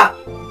grandfather?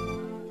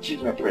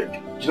 Give me a break.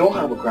 You don't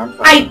have a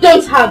grandfather. I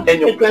don't have and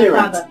your a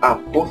grandfather. parents are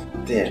both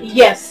dead.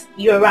 Yes,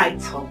 you're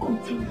right. How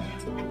convenient.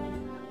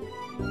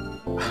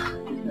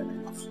 Give me a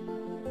minute.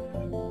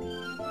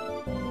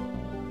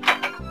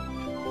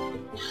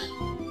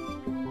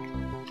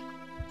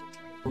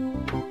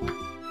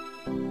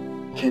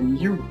 Can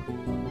you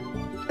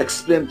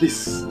explain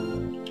this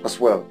as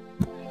well?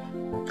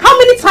 How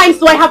many times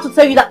do I have to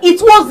tell you that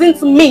it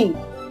wasn't me?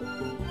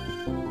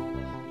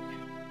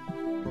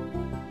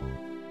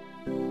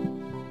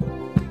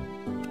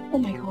 Oh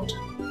my God.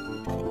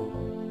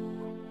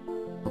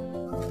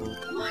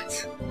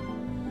 What?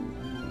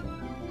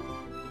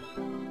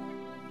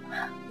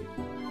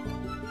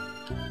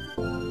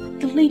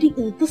 The lady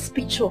in this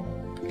picture,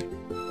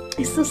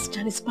 is this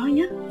Janice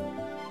Banya?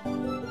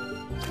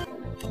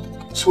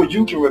 So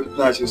you can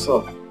recognize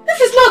yourself. This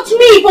is not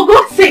me, for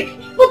God's sake!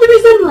 But the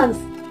resemblance!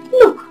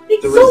 Look,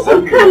 it's so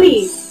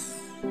uncanny!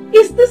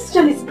 Is this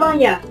Janice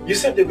Banya? You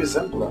said the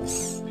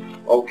resemblance.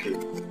 Okay.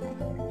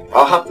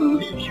 I'll have to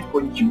leave you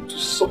for you to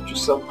sort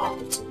yourself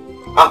out.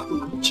 After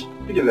which,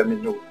 you can let me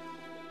know.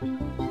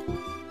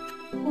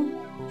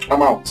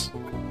 I'm out.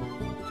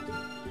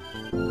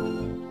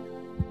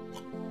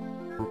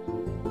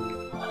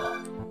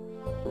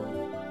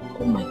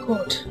 Oh my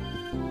God.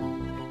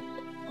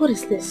 What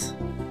is this?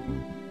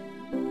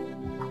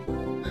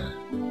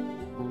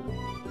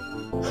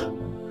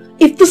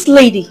 If this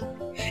lady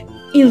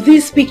in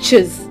these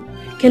pictures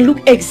can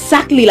look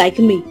exactly like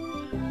me,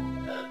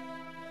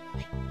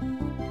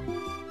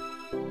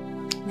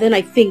 then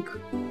I think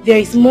there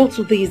is more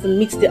to this than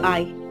meets the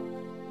eye.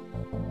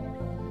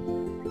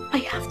 I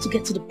have to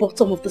get to the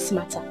bottom of this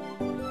matter.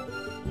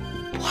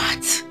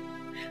 What?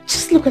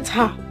 Just look at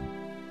her.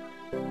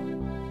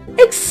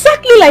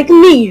 Exactly like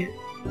me.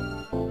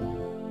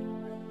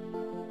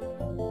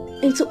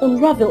 And to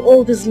unravel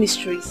all these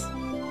mysteries,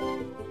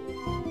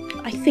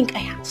 I think I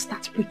have to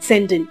start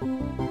pretending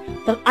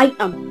that I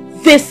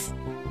am this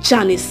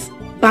Janice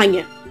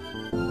Banya.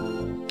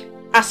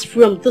 As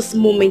from this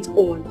moment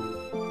on,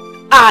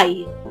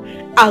 I,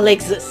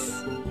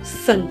 Alexis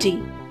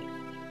Sunday,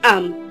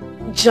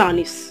 am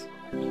Janice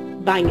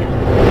Banya.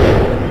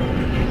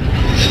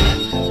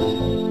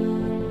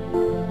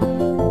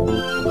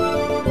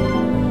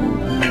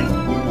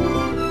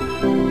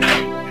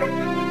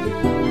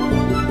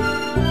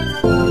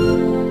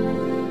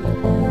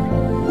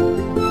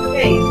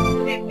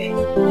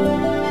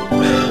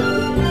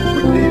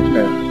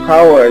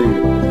 How are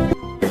you?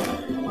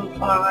 I'm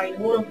fine.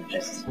 One of the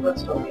dresses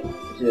was for me.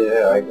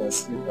 Yeah, I can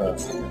see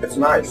that. It's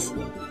nice.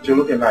 You're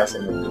looking nice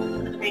in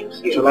it.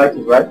 Thank you. You like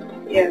it, right?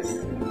 Yes.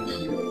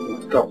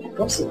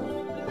 Come sit.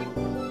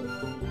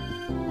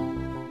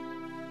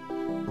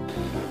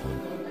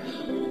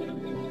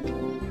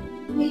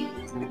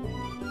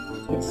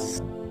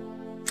 Yes.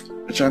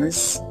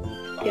 Janice?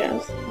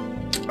 Yes?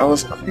 I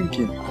was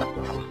thinking,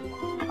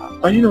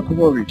 are you not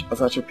worried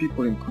that your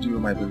people in Kuduro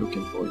might be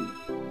looking for you?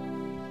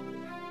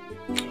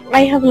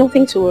 I have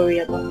nothing to worry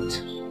about.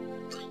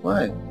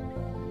 Why?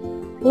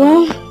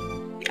 Well,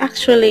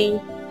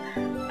 actually,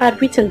 I'd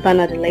written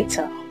Bernard a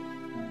letter,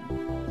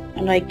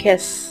 and I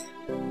guess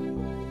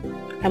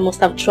I must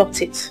have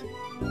dropped it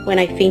when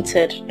I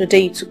fainted the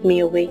day you took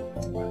me away.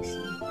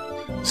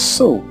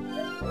 So,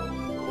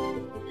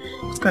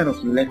 what kind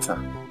of letter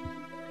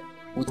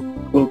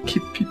will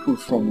keep people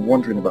from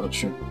wondering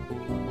about you?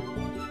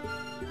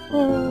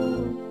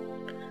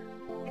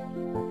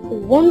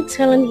 One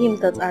telling him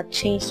that I'd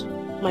changed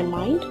my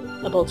mind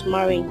about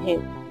marrying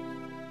him.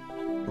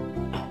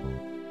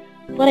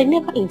 But I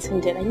never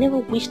intended, I never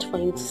wished for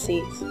him to say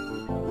it.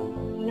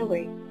 No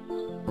way.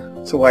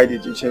 So why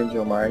did you change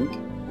your mind?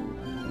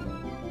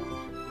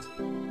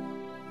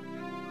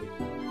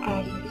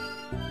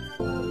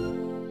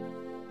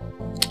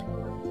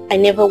 I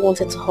never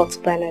wanted to hurt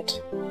Bernard.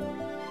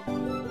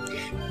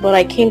 But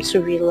I came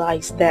to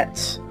realize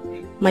that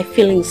my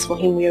feelings for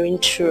him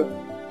weren't true.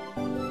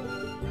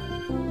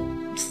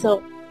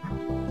 So,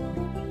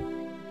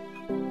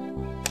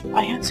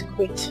 I had to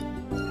quit.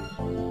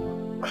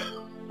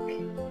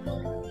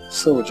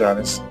 So,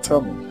 Janice,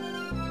 tell me,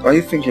 are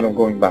you thinking of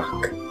going back?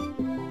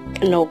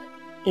 No,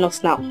 not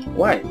now.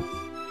 Why?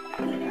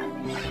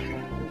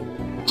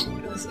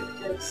 Because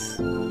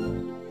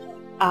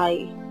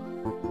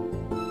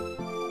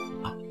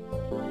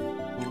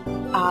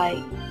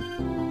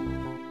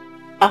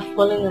I've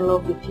fallen in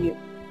love with you.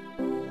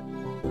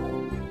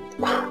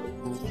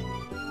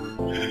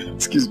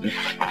 Excuse me.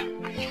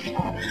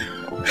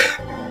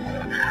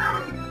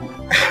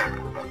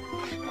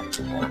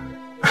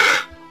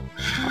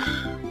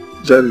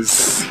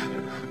 Janice,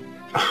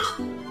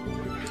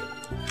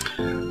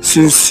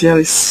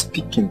 sincerely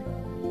speaking,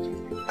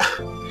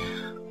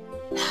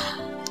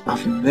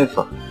 I've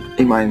never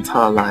in my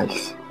entire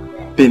life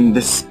been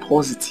this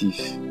positive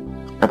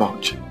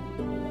about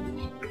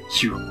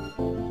you,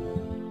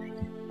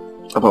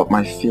 about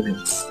my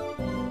feelings.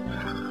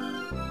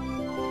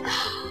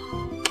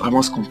 I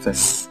must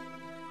confess,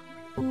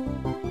 I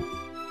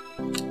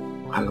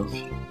love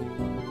you.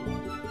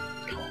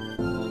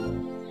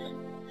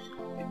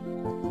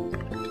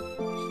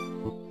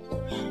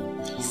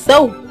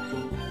 So,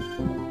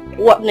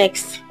 what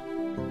next?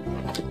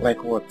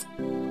 Like what?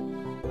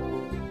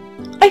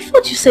 I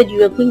thought you said you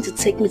were going to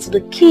take me to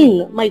the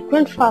king, my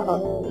grandfather,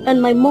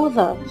 and my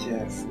mother.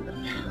 Yes.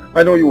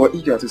 I know you were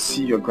eager to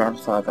see your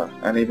grandfather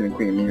and even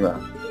Queen Mira.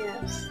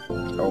 Yes.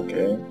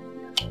 Okay.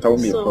 That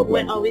won't be a problem. So,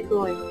 where are we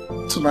going?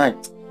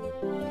 Tonight.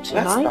 Tonight?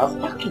 Let's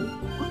start packing.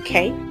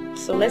 Okay,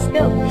 so let's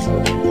go.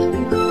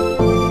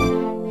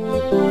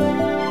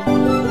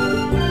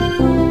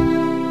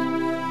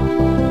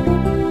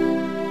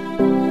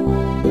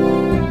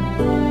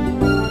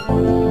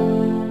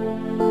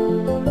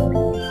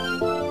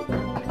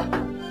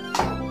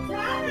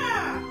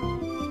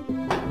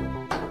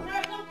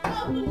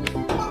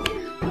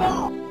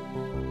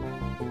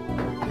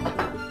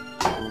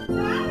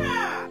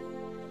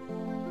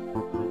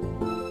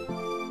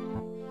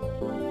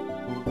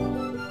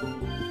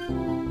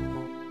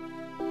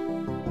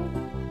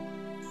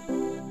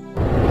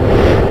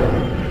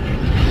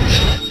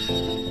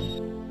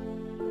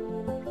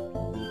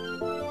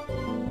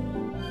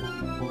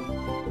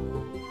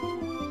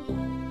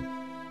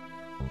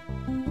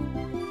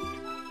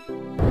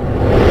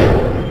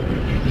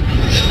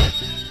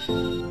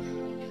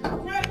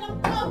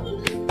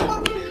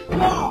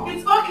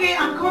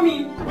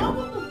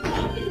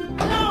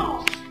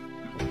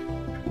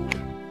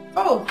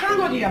 Oh, thank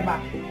God you're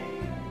back.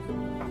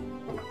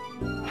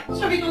 What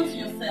have you done to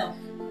yourself?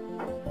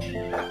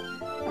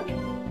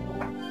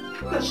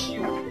 Look at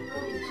you.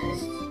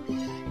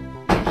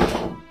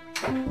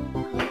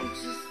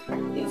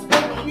 It's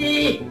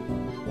okay.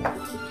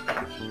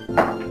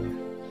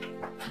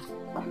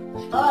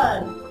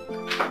 Fun.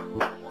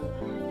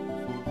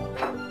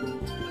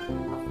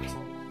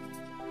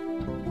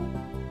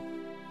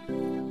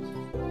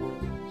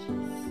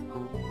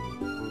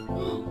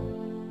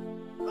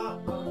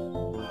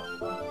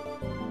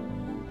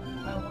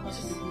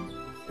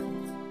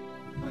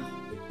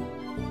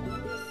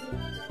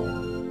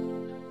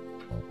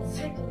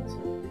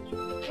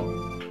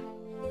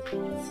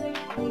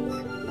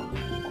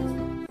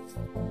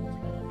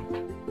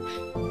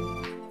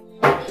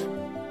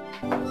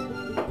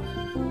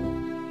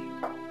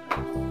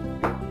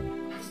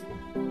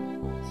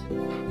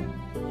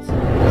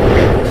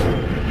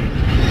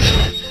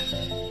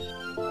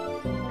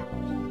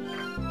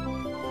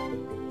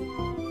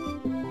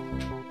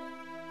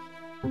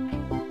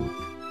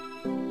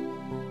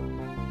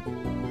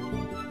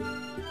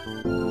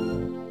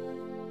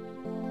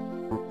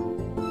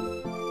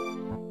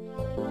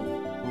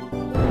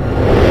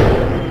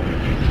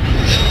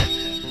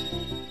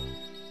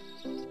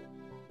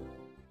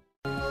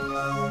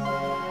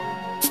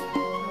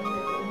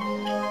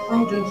 Why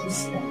don't you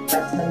start by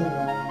telling me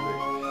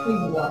who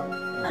you are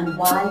and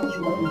why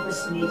you are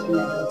impersonating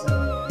my daughter?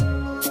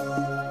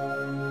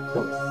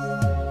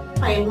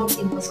 I am not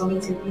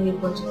impersonating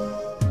anybody.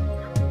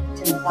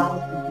 Then why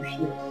are you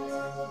here?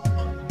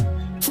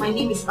 My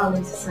name is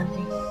Alan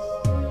Sisande.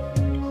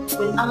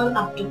 When Alan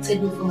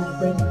abducted me from my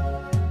brother,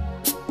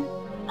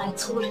 I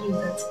told him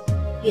that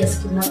he has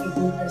kidnapped a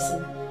real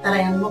person, that I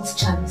am not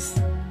Chance.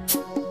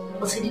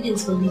 But he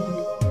didn't believe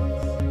me.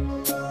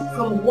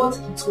 From what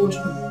he told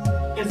me,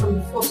 and from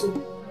the photo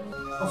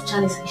of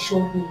Chance he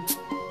showed me,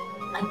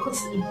 I got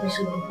the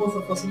impression that both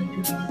of us might be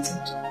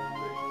related.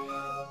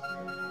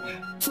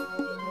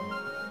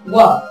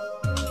 Well,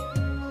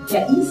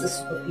 there is a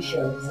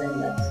superficial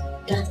resemblance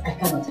that I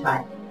cannot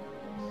hide.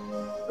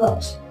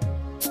 But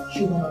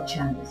you are not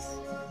Chance.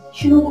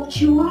 You know what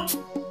you are?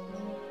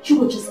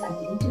 You are just a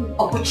little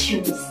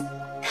opportunist.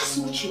 That's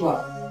what you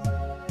are.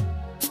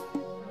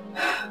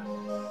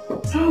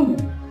 Tell me,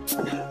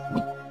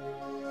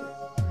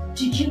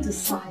 did you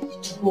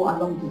decide to go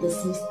along with this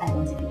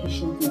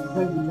misidentification thing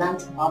when you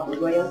learned about the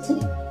royalty?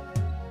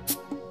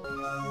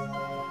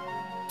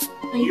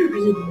 Are you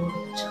really the one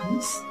with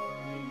Chance?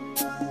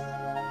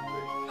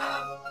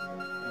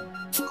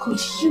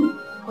 Could you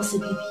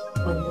Possibly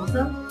my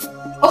mother?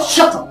 Oh,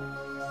 shut up!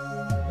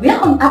 Where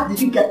on earth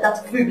did you get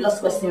that frivolous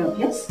question of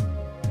yours?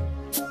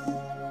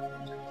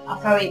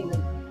 Apparently,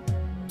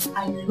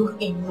 I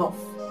look enough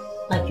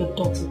like your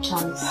daughter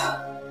Chance.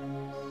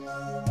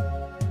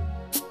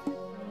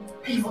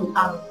 Even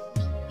Alan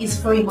is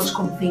very much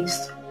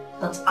convinced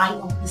that I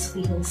am his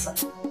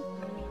fiancé.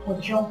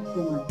 But young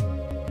woman,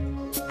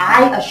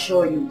 I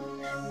assure you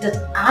that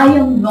I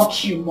am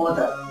not your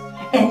mother,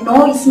 and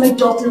nor is my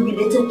daughter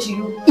related to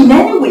you in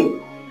any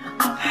way.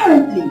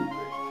 Apparently,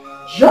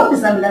 your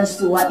resemblance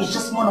to her is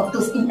just one of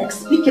those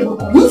inexplicable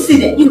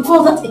coincidences. You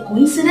call that a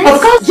coincidence? Of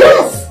course,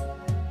 yes!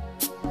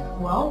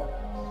 Well,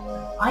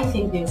 I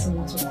think there's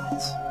more to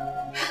that.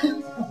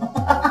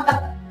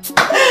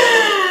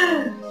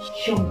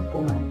 Young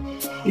woman,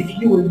 if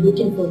you were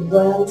looking for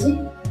royalty,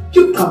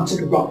 you've come to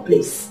the wrong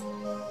place.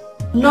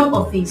 None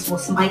of this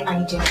was my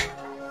idea.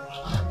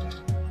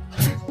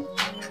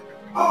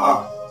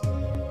 Ah,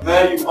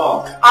 there you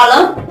are.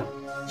 Alan,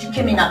 you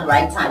came in at the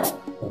right time.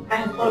 I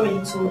have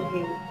already told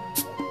him.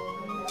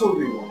 Told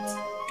me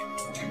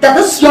what? That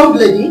this young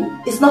lady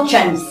is not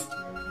Chinese.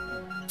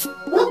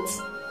 What?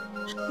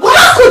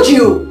 What could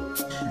you?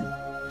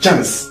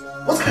 Janice,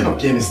 what kind of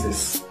game is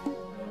this?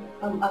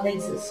 I'm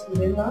Alexis,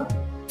 remember?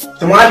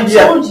 Then why did you...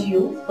 I told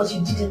you, but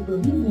you didn't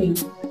believe me.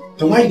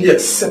 Then why did you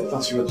accept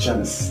that you were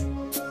Janice?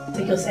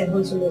 Because I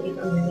want to know if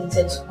I'm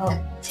related to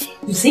her.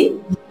 You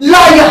see?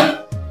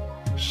 Liar!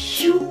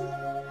 You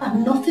are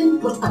nothing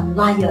but a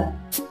liar.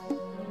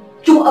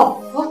 You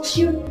are a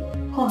fortune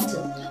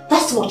hunter.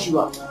 That's what you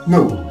are.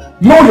 No,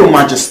 no, Your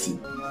Majesty.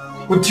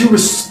 With due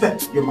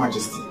respect, Your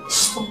Majesty,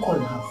 stop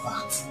calling her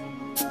that.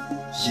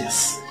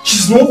 Yes,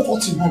 she's no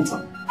fortune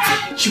hunter.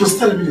 She was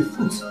telling me the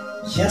truth.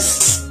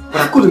 Yes,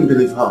 but I couldn't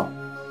believe her.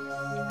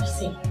 I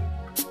see.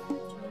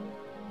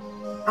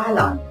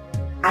 Alan,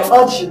 I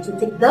urge you to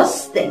take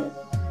this thing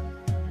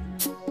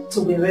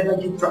to wherever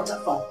you brought her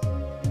from.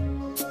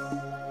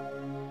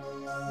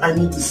 I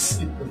need to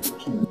speak with the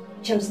king.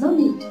 There is no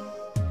need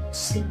to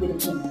speak with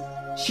the king.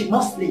 She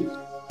must leave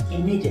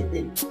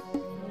immediately.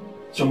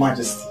 Your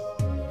Majesty,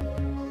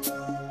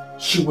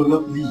 she will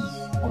not leave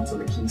until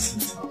the king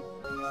sees her.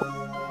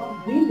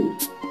 Oh, really?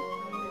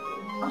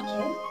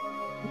 Okay.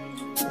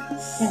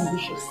 Yes. Then we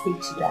should stick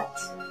to that.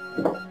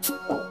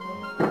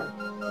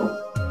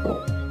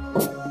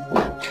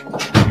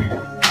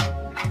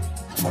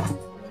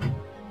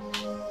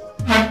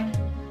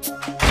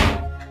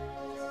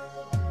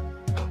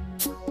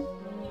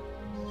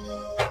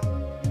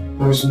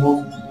 There is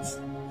more to this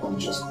than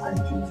just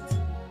identity.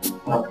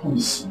 I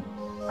promise you,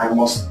 I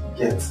must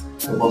get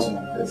to the bottom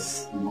of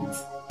this.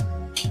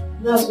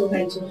 That's what I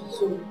told you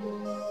too.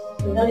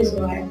 And that is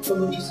why I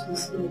followed you to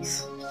this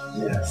place.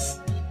 Yes,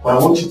 but I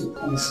want you to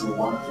promise me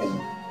one thing.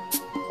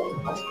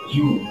 That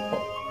you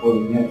will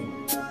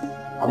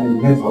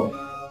never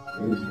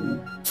leave me.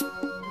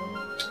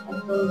 I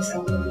promise I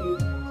will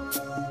leave you.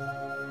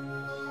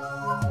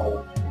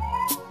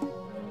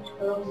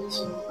 I love you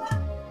too.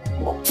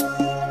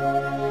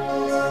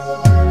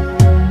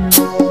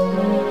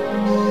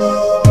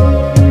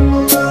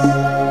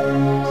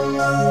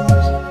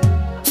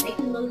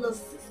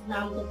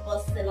 I'm the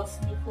bus and I'll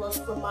sleep close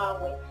to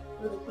my way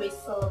with a great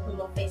soul up in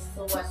my face,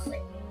 so I say,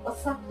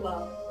 what's up,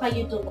 love? How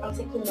you doing? I'm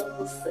taking the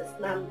buses.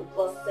 Now I'm the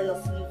bus and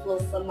I'll sleep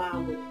close to my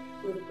way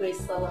with a great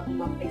soul up in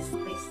my face, so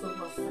I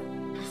say,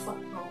 what's up,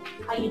 love?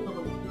 How you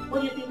doing?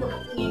 What do you think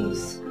about me? You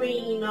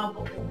screaming out,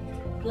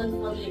 I'm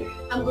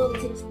going to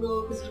take it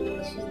slow because you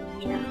know she's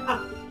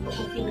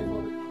I'm feeling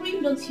for the cream,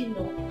 don't you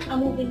know? I'm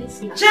moving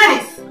this now.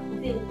 Janice!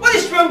 What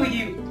is wrong with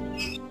you?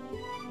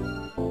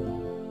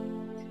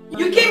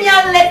 You came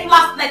here late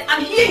last night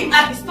and here you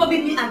are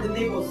disturbing me and the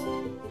neighbors.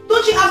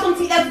 Don't you have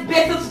something else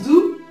better to do?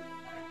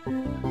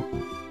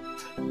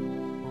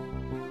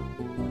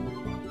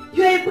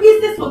 You are a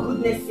princess for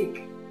goodness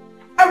sake.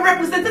 A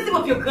representative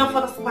of your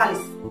grandfather's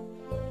palace.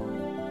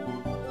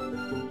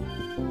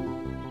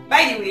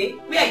 By the way,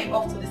 where are you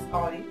off to this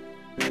party?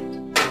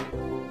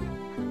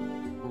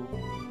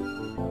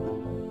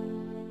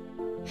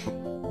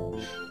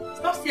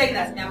 Stop staring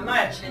at me, I'm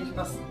not a changed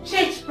person.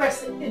 Changed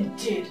person,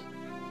 indeed.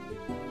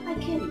 I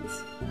get it.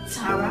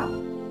 Tara,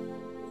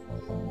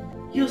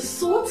 you're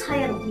so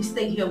tired of me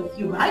staying here with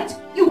you, right?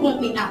 You want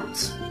me out.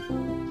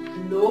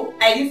 No,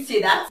 I didn't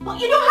say that. But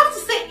you don't have to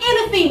say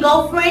anything,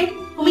 girlfriend,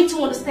 for me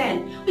to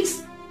understand.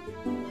 Because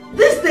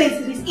these days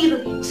it is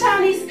either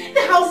Chinese,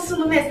 the house is on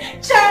the mess,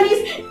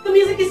 Chinese, the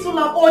music is so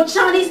loud, or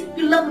Chinese,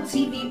 you love the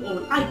TV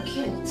on. I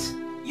get it.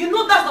 You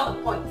know that's not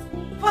the point.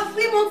 For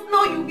 3 months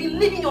now, you've been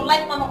living your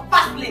life on a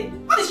fast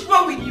lane. What is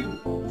wrong with you?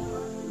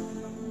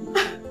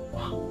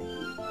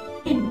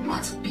 And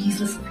what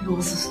business of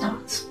yours is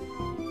that?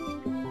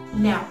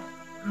 Now,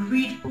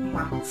 read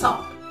my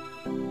top.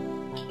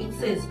 It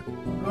says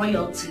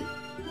royalty.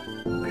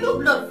 Blue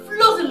blood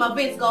flows in my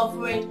veins,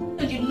 girlfriend,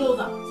 and you know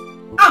that.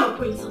 I'm a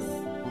princess.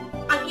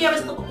 An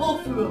heiress of the whole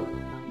throne.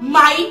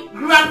 My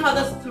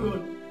grandfather's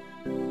throne.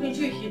 And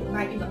you're here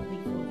nagging at me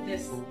for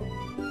this.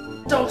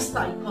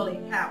 dumpster you call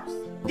a house?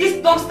 This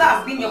dumpster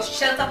has been your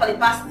shelter for the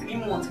past 3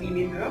 months,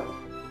 remember?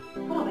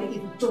 What am I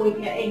even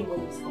doing here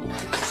anyways?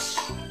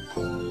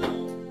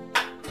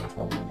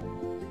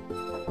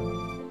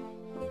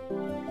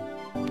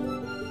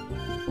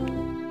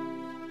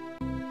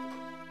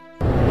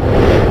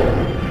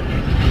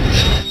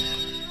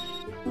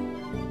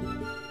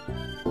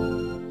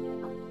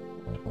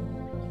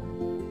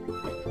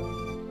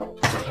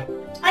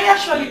 Are you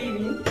actually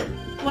leaving?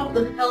 What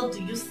the hell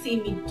do you see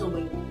me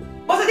doing?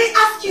 But did they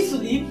ask you to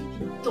leave?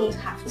 You don't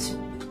have to.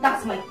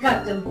 That's my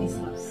goddamn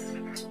business.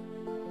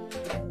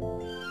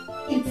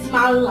 It's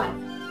my life.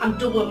 I'm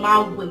doing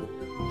my way.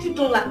 If you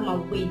don't like my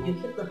way, you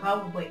hit the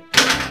hard way.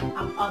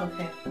 I'm out of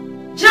here.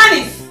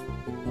 Janice!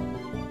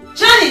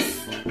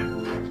 Janice!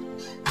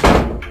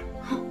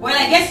 Well,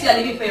 I guess you're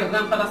leaving for your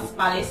grandfather's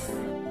palace.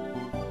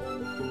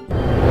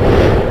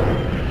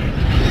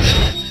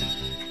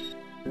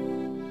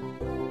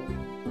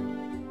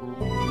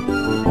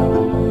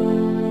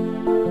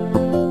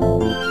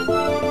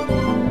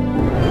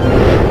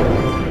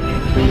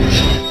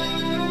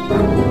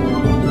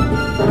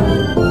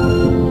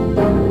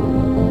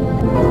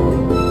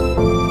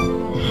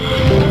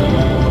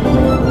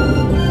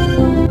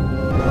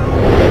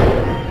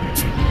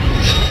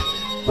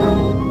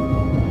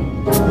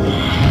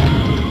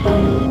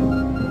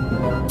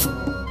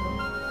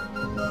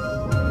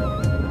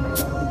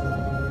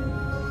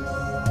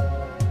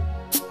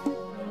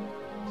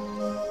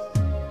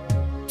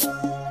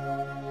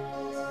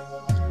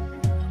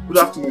 Good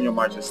afternoon, Your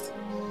Majesty.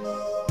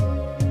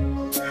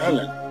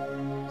 Helen,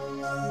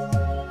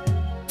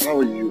 how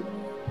are you?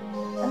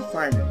 I'm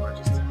fine, Your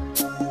Majesty.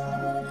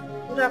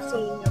 Good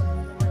afternoon, Your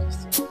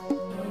Majesty.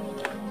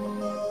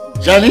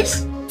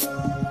 Janice?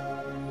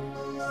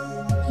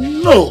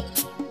 No!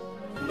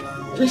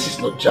 This is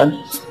not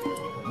Janice.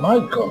 My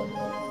God.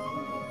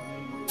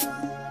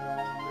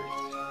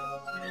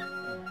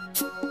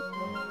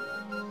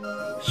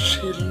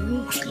 She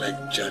looks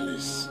like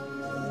Janice.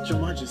 Your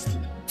Majesty.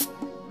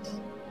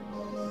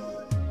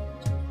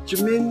 You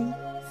mean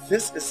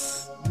this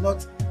is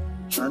not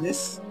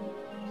Janice?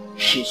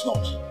 She's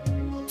not.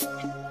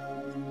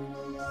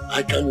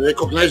 I can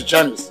recognize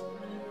Janice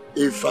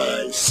if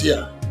I see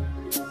her.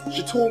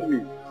 She told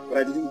me, but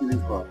I didn't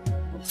believe her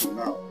until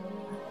now.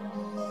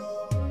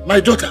 My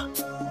daughter,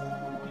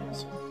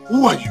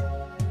 who are you?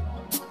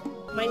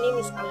 My name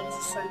is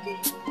Alexis Sunday,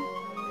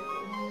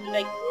 and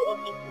I grew up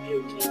in Kuyo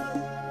Kingdom.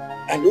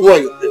 And who are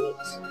your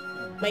parents?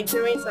 My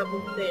parents are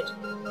both dead.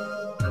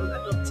 I'm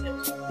adopted.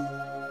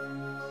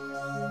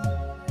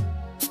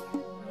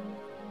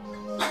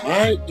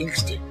 My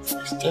instinct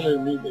is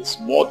telling me there's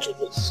more to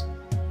this.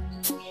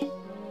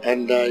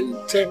 And I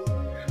intend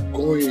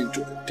going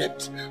into the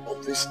depths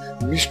of this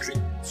mystery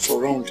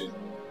surrounding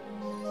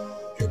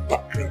your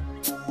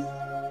background.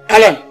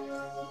 Alan!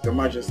 Your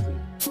Majesty.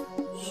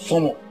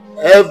 Summon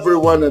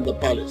everyone in the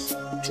palace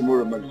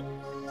tomorrow morning.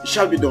 It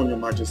shall be done, Your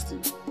Majesty.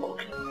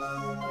 Okay.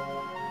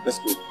 Let's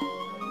go.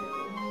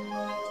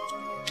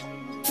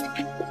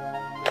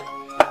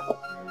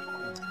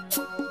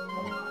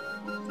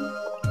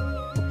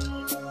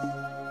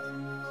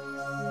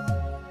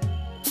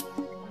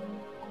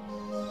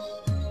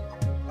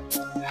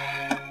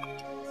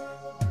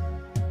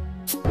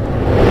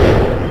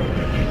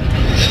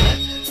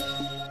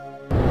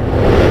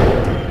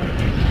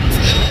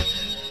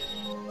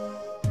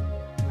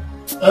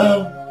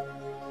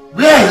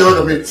 Where are the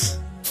other mates?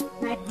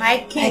 My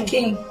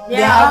king.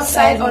 They are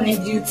outside on a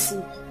duty.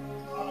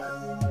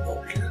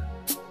 Okay.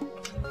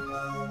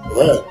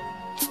 Well,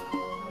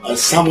 I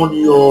summon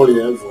you all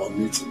here for a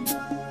meeting.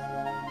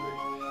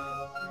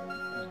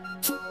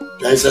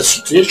 There is a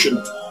situation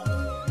at hand.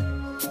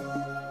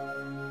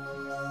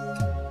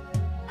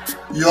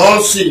 You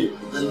all see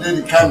the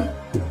lady coming.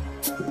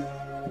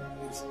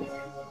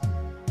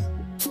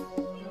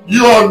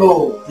 You all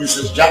know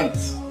Princess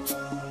Janice.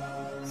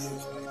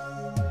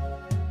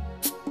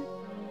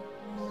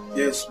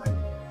 Yes, ma'am.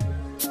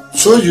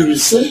 So you will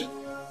say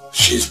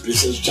she's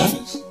Princess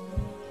Janice?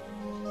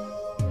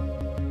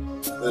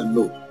 Well,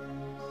 no.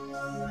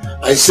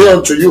 I say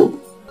unto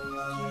you,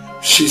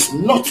 she's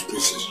not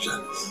Princess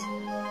Janice.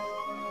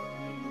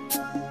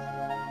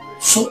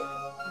 So,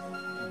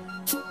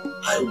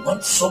 I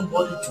want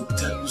somebody to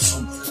tell you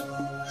something.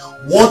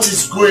 What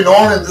is going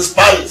on in this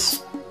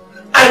palace?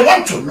 I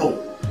want to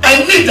know.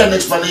 I need an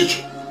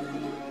explanation.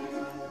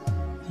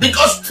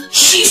 Because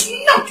she's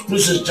not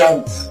Princess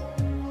Janice.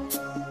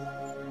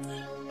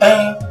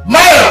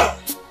 Myra!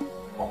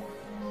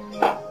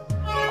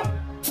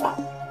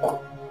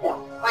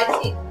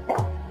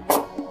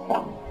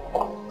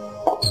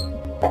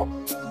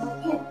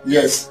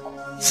 Yes,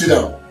 sit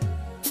down.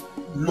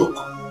 Look.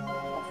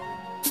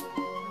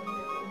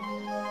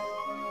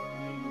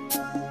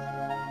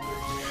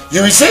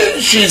 You will say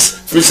she's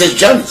Princess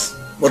Janice,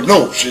 but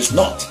no, she's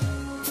not.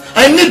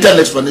 I need an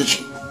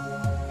explanation.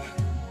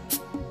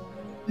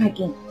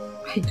 Again,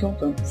 I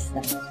don't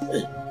understand.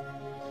 Hey.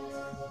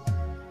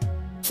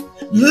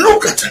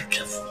 Look at her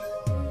carefully.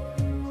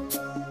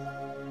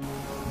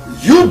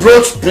 You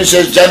brought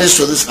Princess Janice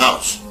to this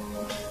house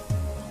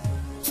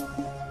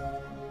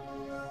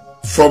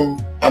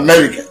from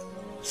America,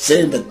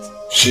 saying that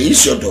she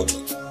is your daughter.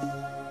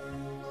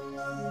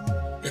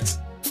 But,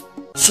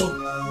 so,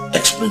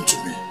 explain to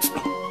me.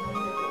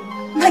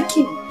 My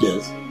king.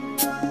 Yes.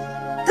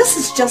 This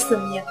is just a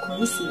mere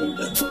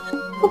coincidence.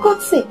 For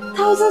God's sake,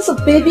 thousands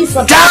of babies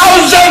are...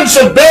 Thousands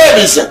of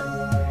babies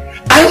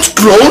aren't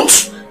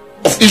clones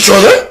of each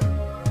other?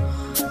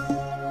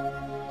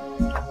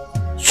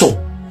 So,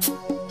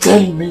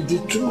 tell me the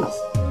truth.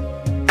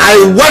 I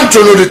want to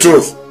know the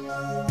truth.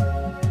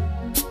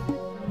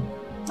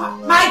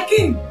 My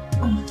king,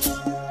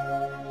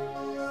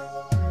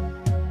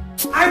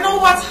 I know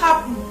what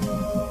happened.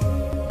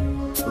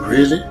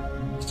 Really?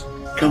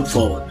 Come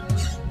forward.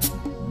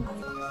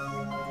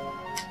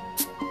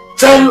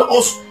 Tell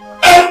us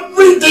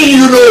everything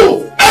you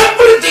know.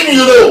 Everything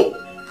you know.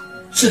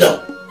 Sit down.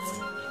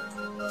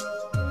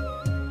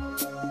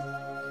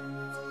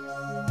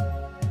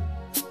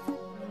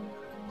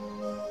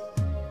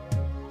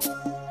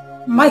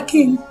 My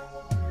king,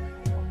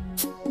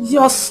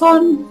 your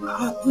son,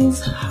 our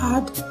prince,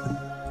 had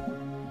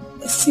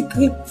a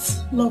secret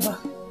lover.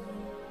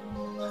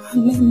 Her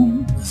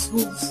name was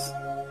Rose.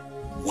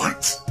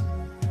 What?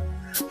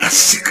 A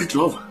secret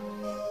lover?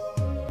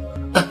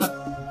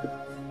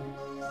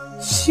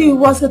 She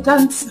was a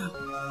dancer.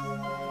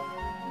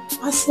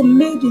 As a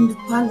maid in the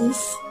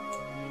palace,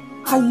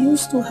 I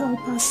used to help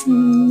her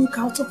sneak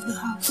out of the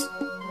house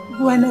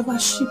whenever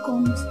she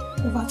comes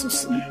over to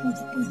sleep with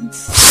the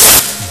prince.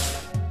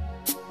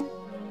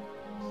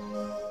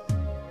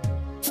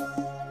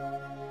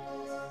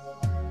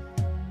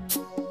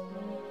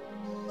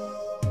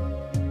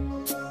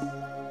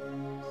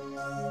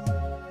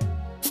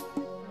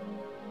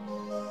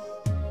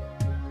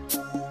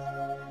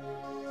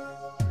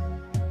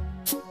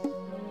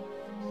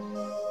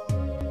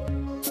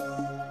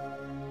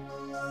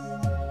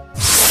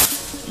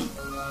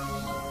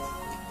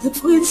 The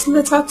prince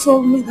later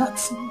told me that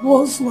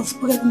Rose was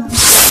pregnant.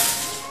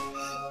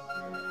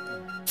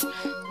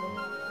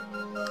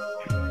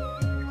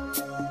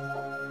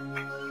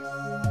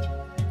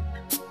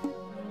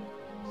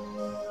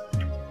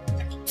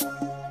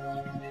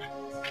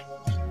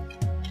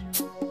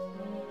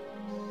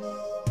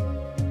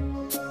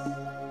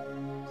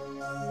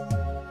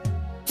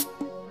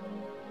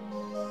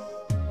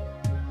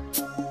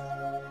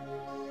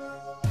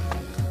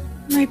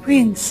 My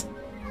prince,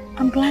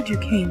 I'm glad you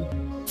came.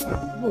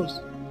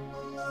 Rose,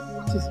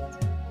 what is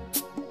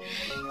it?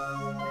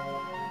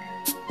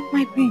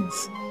 My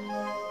prince,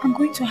 I'm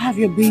going to have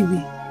your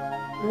baby.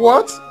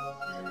 What?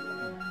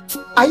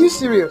 Are you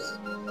serious?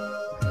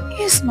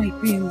 Yes, my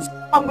prince.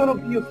 I'm gonna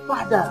be your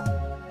father.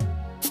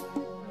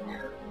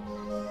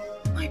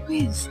 My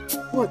prince.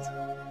 What?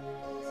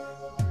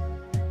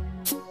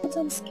 But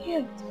I'm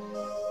scared.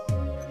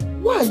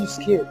 Why are you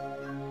scared?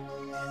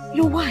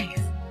 Your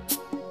wife,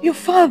 your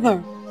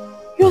father,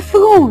 your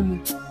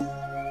throne.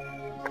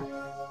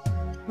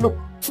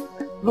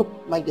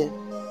 Look, my dear,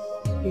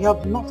 you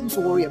have nothing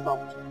to worry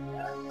about.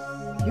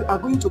 You are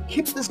going to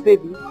keep this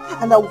baby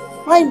and I will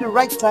find the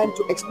right time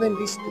to explain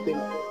this to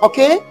them.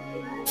 Okay?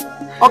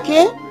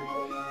 Okay?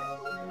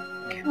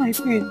 Okay, my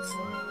prince.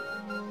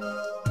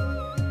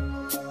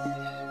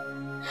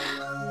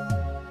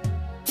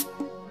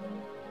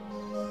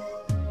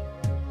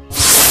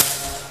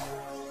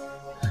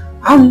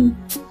 And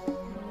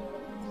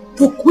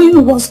the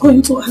queen was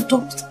going to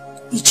adopt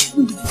the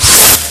children.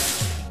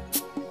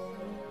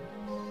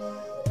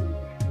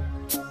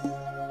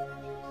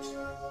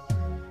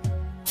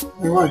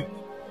 My wife,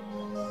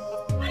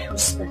 My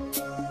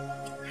husband.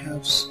 I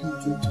have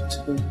something to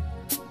tell you.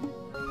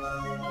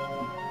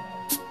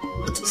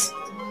 What is it?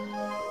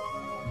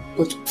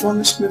 But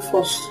promise me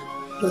first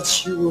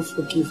that you will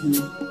forgive me.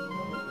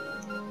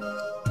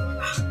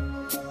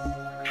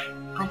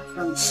 I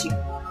promise you,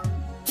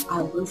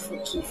 I will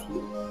forgive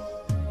you.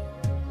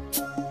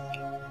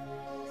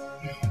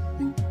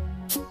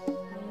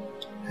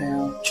 I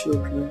have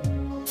children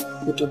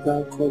with a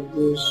girl called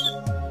Rose.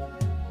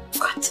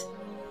 What?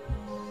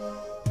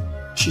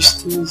 She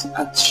stays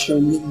at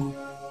Shalini.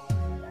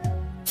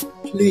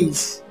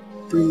 Please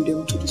bring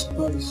them to this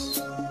palace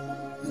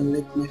and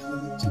let my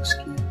father take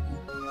care of them.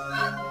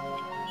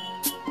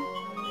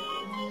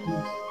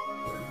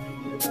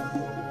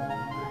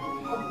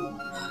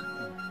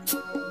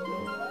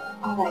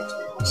 Alright,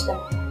 my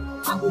husband.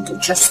 I will do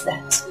just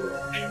that.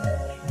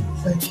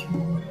 Thank you.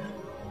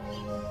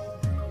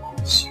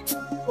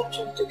 I'm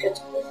trying to get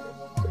home.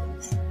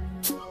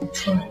 I'm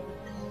trying.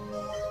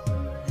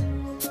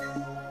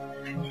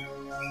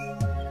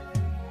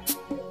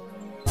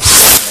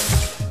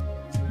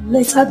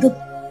 Later, the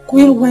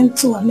queen went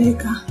to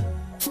America.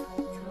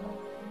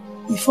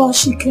 Before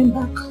she came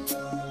back,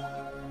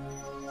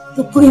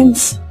 the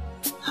prince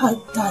had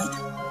died.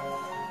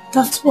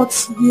 That's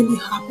what's really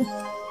happened,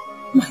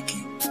 my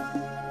king.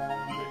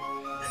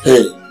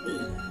 Hey,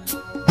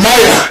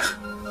 Maya!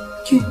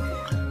 King.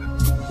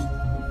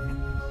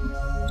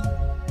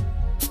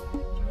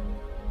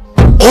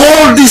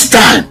 All this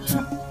time,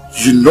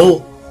 you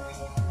know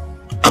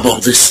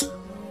about this.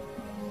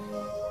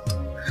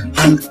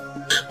 And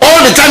all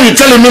the time you're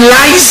telling me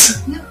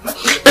lies?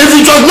 If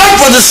it was not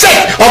for the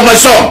sake of my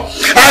son,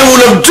 I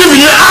would have driven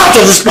you out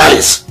of this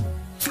palace.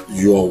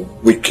 You are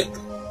wicked,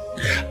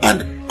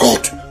 and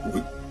God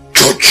will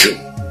judge you.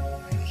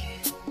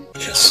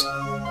 Yes.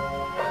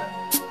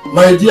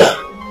 My dear,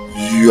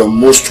 you are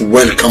most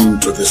welcome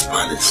to this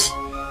palace.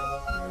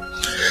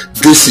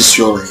 This is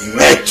your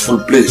rightful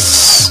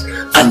place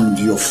and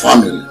your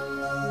family.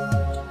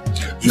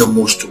 You are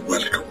most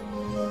welcome.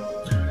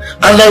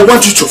 And I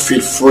want you to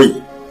feel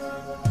free.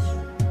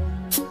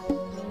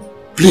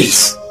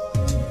 Please.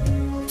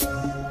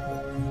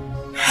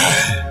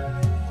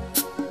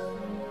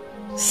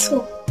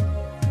 So,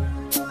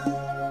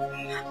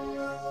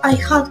 I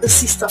had a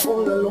sister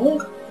all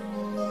along.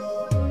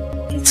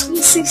 A twin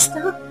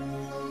sister?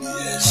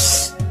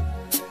 Yes,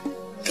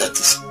 that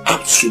is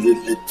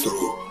absolutely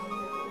true.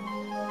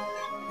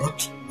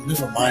 But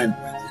never mind,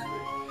 my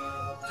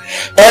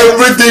dear.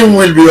 Everything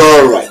will be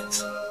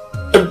alright.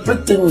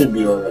 Everything will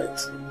be alright.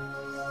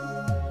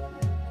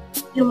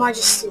 Your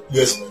Majesty.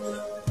 Yes, my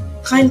dear.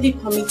 Kindly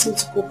permit me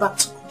to go back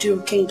to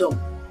Kujiro Kingdom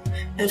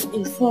and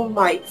inform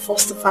my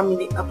foster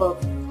family about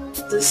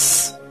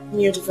this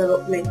new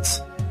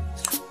development.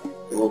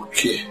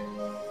 Okay.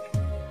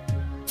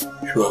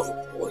 You have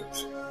a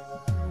point.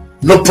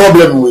 No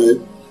problem with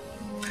it.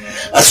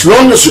 As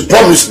long as you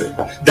promise me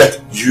that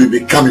you'll be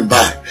coming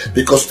back,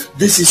 because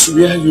this is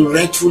where you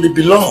rightfully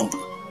belong.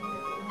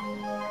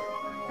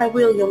 I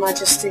will, Your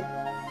Majesty.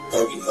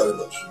 Thank you very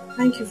much.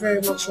 Thank you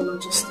very much, Your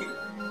Majesty.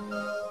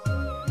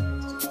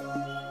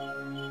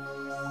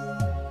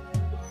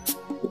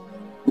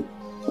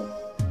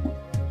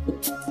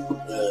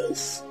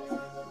 Yes.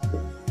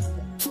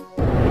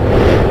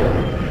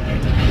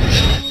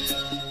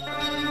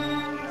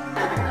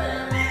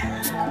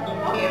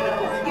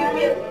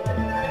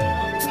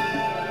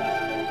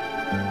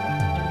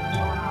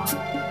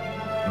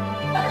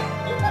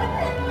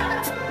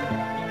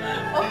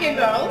 Okay,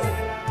 girls.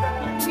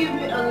 Give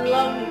me a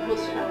lovely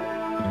posture.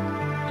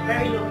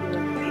 Very lovely.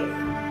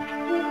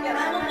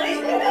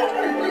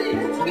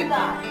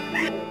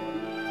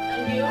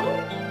 And you?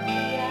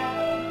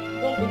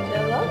 Don't be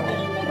jealous.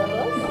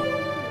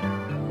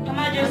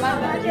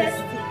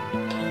 Majesty.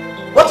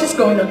 What is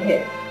going on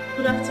here?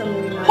 Good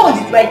afternoon, Hold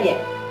it right here.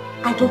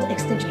 I don't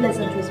exchange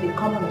pleasantries with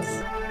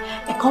commoners.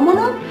 A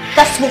commoner?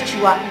 That's what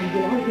you are, and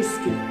will always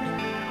stay.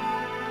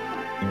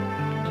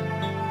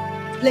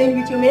 Playing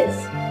with your mates?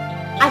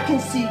 I can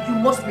see you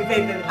must be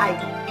very, very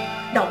idle.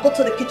 Now go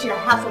to the kitchen and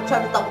have some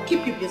troubles that will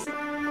keep you busy.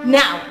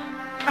 Now!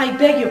 I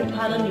beg your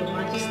pardon, Your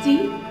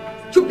Majesty.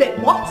 You beg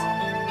what?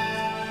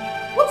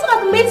 What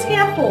are the maids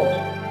here for?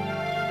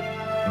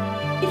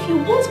 If you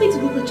want me to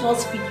do the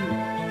chores for you,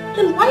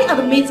 then why are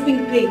the maids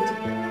being paid?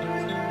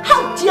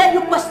 How dare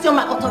you question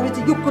my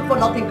authority, you good for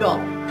nothing girl?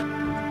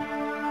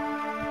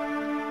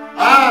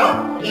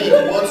 Ah!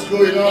 Hey, what's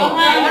going on? Your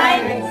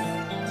Highness.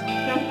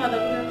 Grandfather,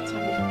 good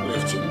afternoon. Good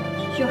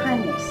afternoon. Your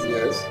Highness.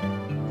 Yes?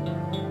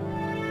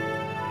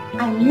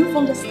 I knew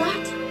from the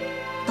start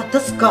that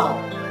this girl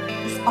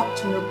is up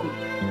to no good.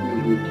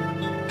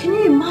 Can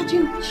you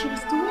imagine what she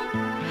was doing?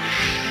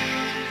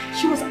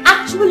 She was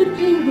actually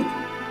playing with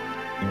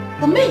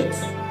the maids.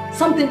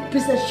 Something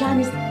Princess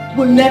Janice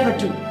will never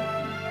do.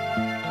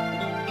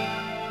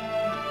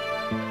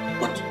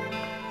 What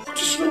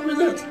is wrong with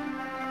that?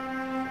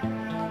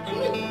 I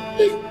mean,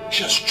 if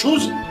she has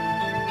chosen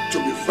to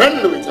be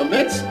friendly with her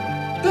mates,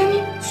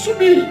 then so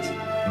be it.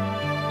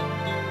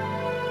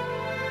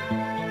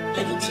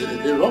 I don't see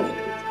anything wrong with it.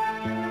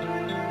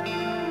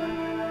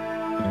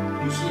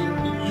 You see,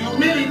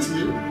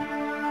 humility,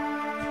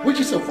 which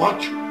is a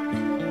virtue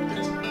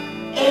that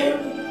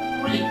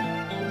every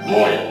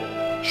royal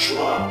should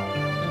have.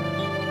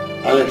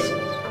 Alexa.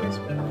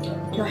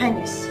 Your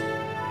Highness,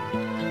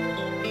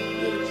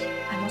 Yes.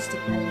 I must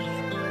take my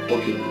leave.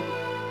 Okay.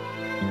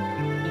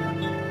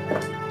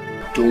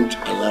 Don't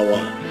allow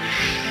her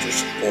to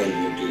spoil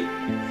your day.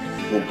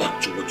 Go back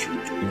to what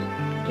you're doing.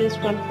 Please,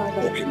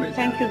 Grandfather. Okay, ma'am.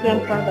 Thank you,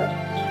 Grandfather.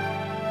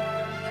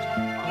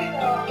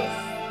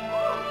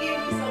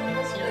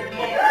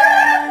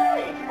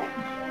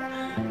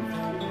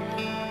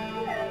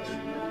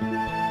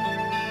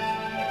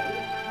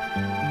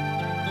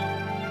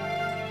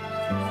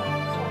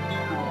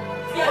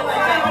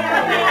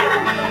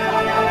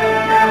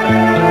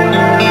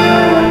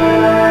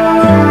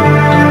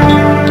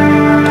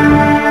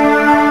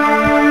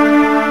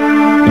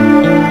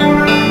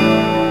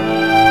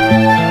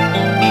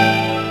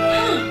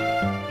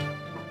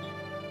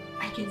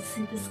 I can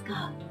see this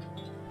girl.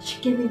 She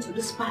came into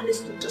this palace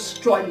to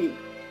destroy me.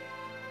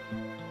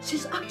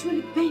 She's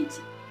actually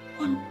bent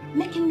on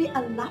making me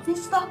a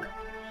laughingstock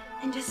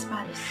in this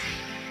palace.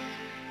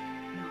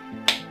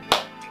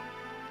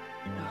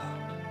 No.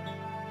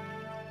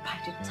 By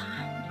the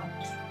time I'm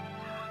through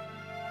with her,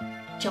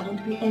 there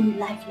won't be any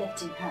life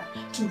left in her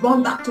to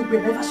run back to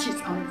wherever she's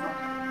coming from.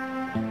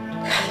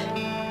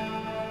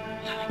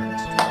 What am I going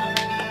to do?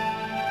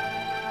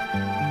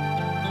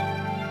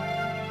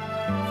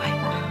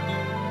 Viper.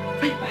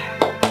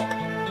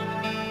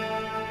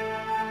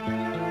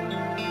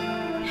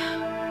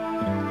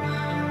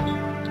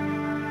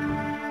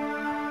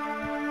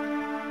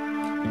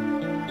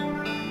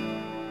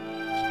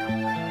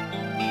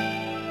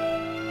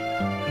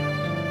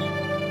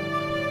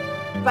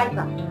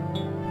 Viper,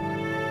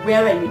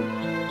 where are you?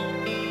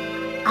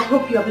 I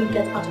hope you haven't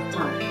get out of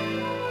town.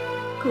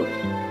 Good.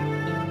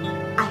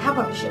 I have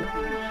a mission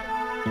for you.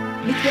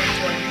 Meet me at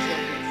our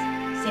usual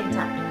place. Same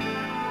time.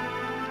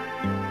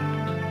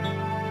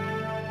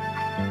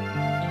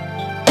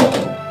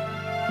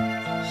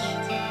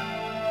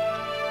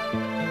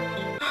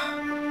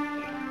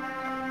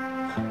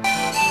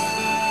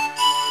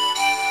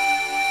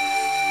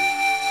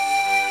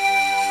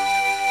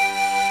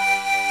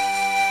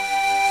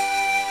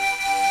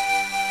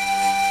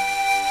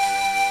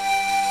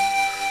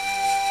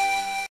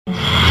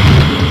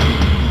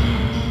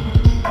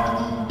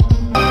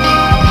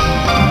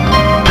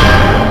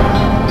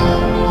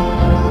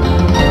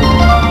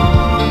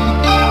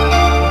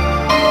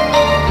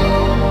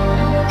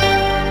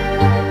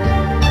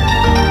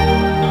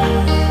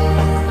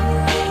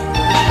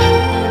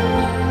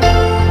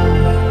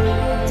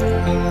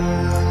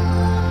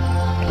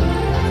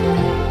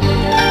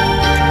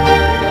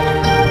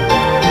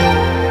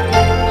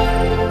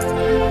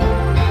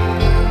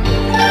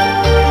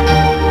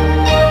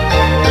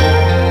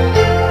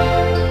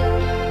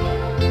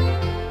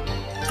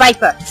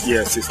 Viper.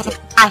 Yes, sister.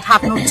 I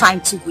have no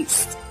time to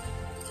waste.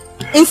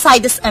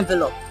 Inside this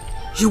envelope,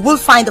 you will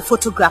find the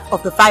photograph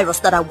of the virus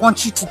that I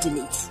want you to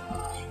delete.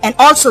 And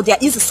also there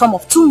is a sum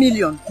of 2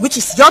 million, which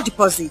is your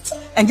deposit,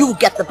 and you will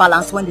get the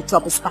balance when the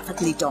job is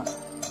perfectly done.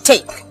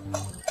 Take.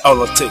 I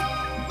will not take.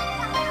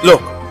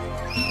 Look,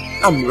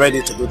 I'm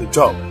ready to do the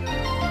job,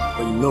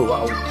 but you know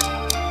how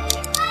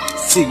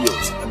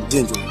serious and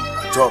dangerous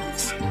my job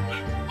is.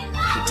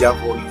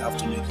 Therefore, you have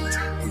to make it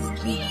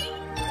with me.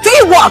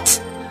 Do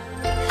what?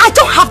 I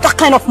don't have that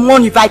kind of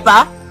money,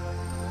 Viper.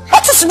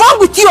 What is wrong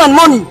with you and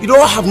money? You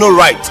don't have no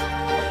right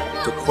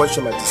to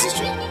question my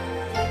decision.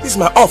 This is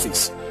my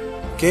office,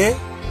 okay?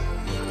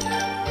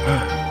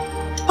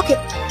 Okay,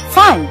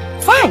 fine.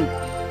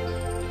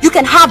 You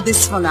can have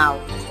this for now.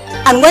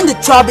 And when the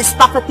job is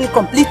perfectly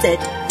completed,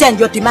 then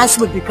your demands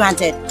will be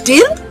granted.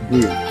 Deal?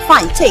 Deal.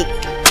 Fine, take.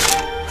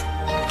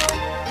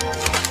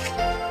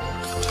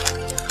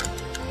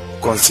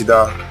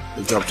 Consider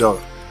the job done.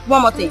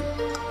 One more thing.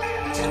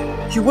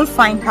 You will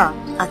find her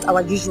at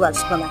our usual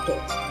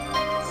supermarket.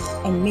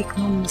 And make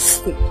no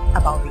mistake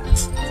about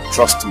it.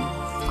 Trust me.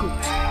 Good.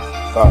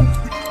 Fine.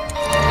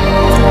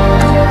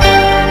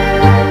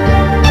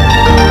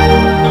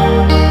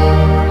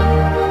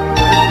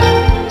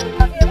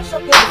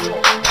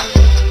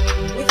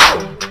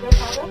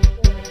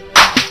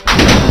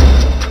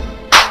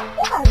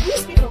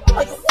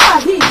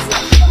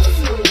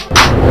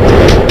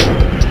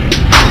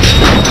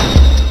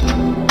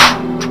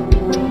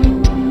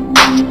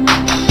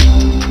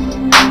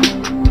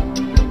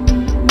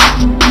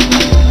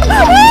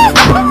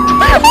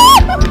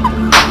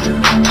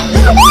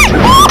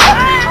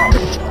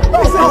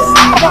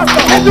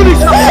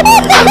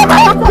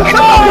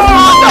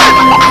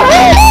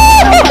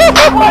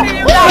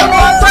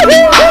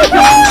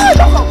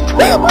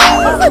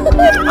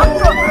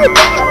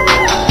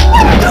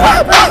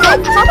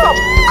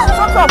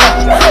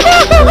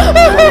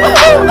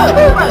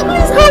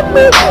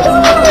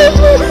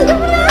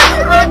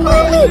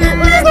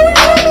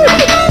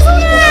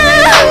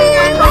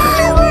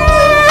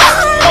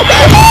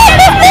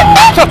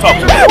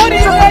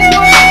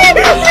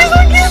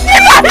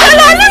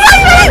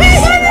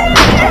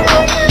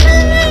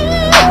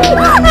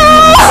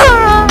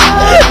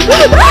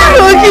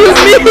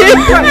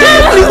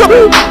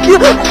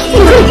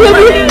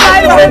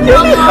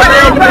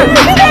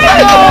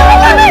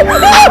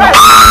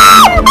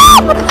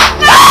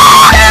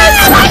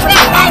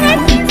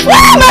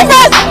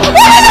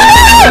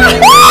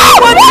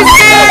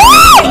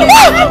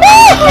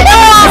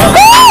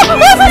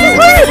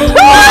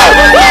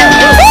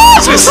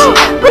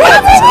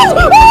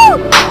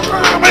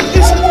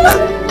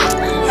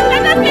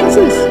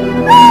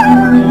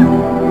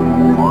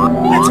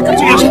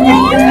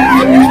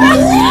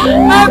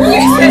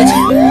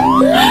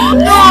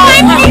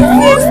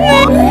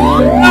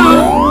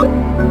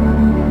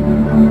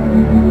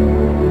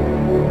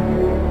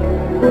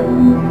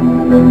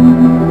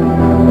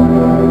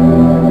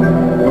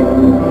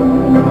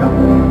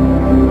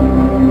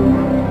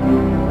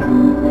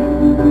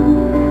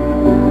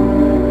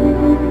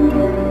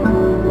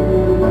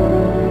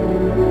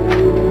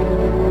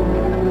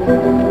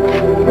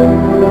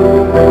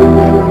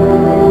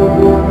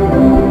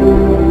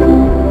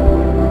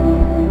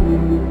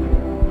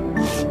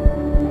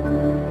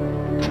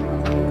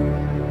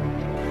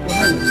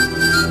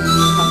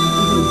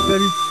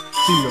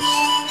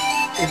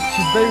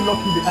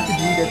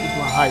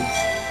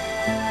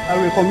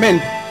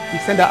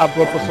 Send her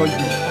abroad for surgery.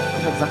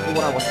 That's exactly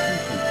what I was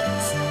thinking.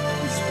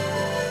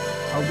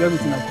 I'll do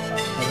everything as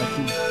I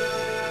can.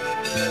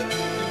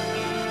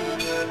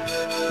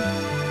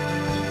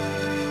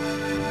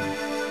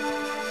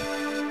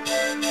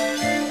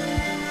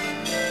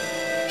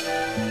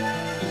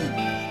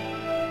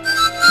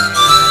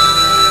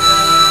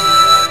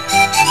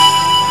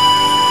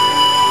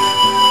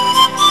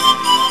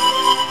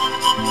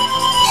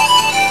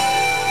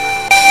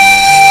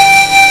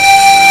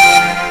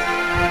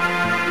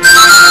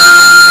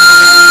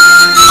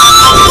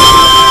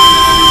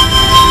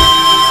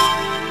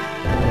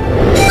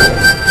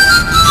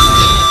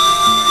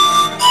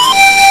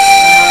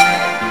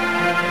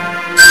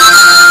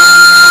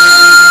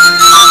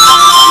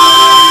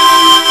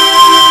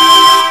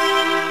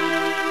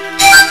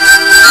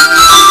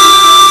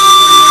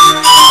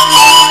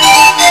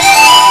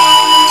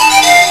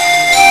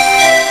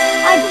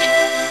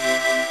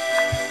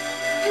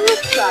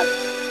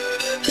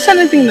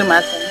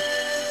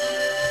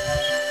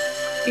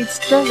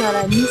 just that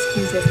I miss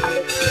Princess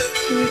Alexis.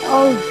 We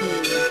all do.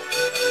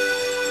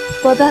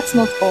 But that's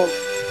not all.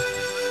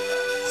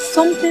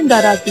 Something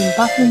that has been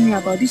baffling me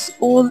about this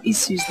whole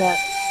issue is that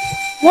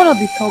one of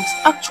the thugs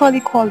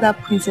actually called her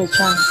Princess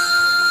Janice.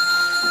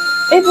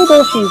 Even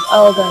though she is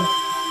arrogant,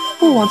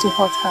 who wants to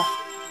hurt her?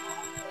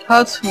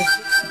 Hurt who?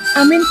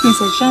 I mean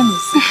Princess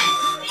Janice.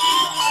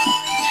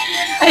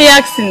 Are you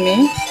asking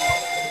me?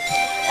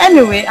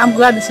 Anyway, I'm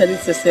glad you said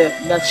it yourself,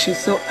 that she's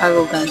so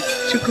arrogant.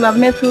 She could have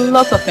met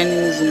lots of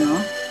enemies, you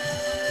know.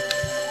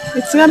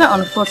 It's rather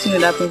unfortunate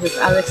that Princess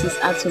Alexis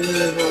had to leave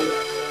the world.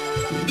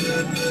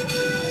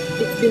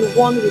 It's been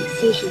 1 week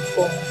since she's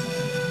gone.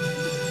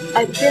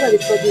 I pray that the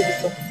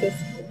project will be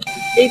successful.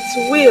 It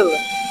will.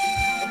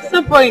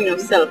 Stop worrying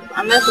yourself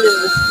and let's leave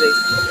this place,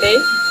 okay?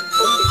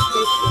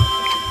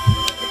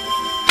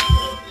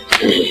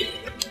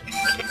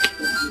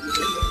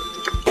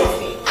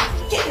 Okay,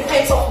 get your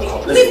hands off me.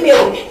 Leave me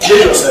alone. Get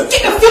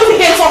your filthy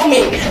hands off me.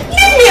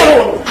 Leave me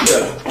alone.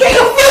 Get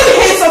your filthy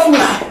hands off me.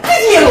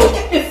 Leave me alone.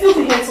 Get your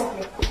filthy hands off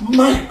me.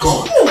 My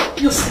God.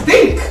 You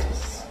stink.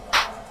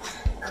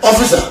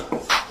 Officer.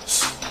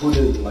 Who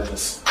did it,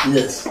 Majesty?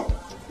 Yes.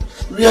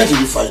 Where did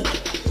you find it?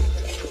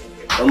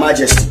 Your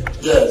Majesty.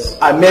 Yes.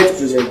 I met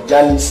President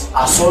Janice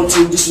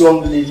assaulting this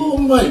young lady. Oh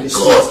my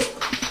God.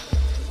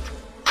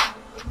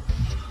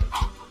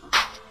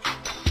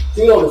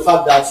 Thinking of the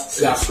fact that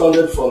she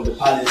absconded from the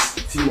palace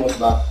a few months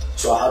back,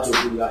 so I had to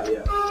bring her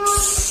here.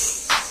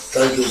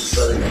 Thank you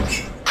very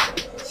much.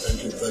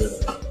 Thank you very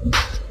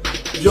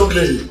much. Young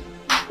lady,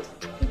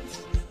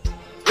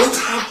 what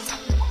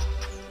happened?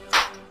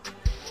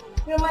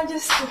 Your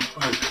Majesty,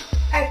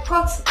 I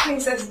caught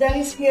Princess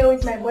Janice here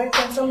with my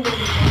boyfriend some days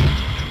ago.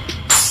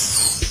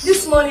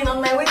 This morning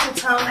on my way to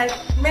town, I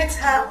met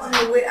her on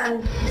the way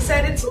and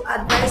decided to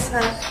advise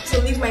her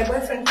to leave my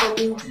boyfriend for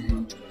me.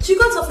 She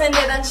got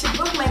offended and she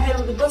broke my head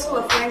with the bottle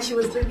of wine she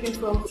was drinking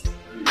from.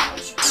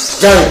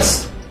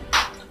 Janice,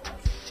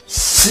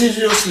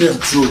 seriously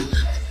and truly,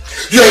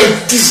 you are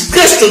a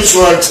disgrace to this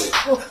royalty.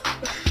 Oh,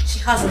 she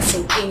hasn't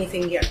seen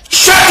anything yet.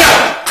 Shut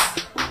up!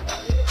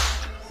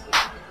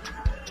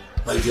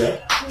 My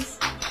dear,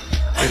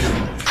 I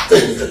am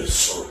very, very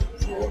sorry.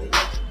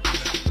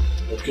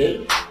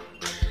 Okay?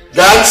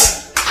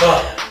 That's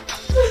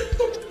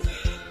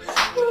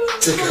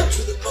take her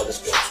to the palace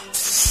doctor.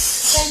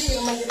 Thank you,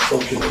 my dear.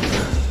 Okay, my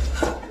dear.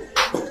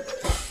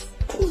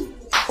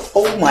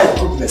 Oh my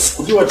goodness,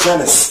 you are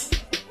Janice.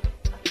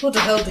 Who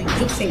the hell do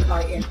you think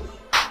I am?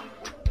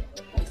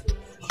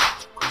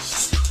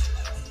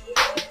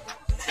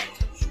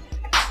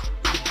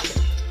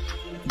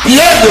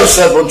 Behave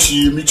yourself until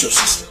you meet your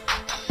sister.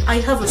 I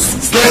have a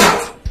sister. Get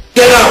out!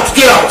 Get out!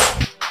 Get out!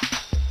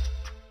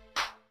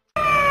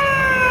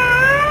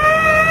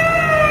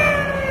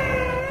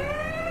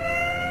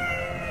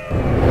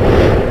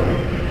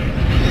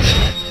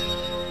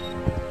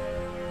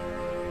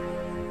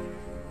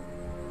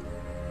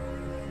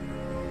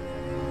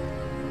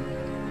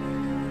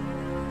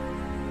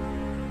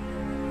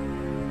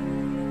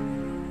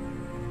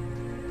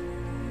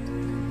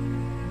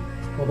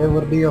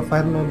 Whatever be your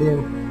final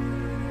name,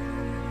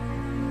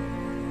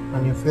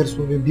 and your face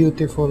will be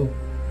beautiful.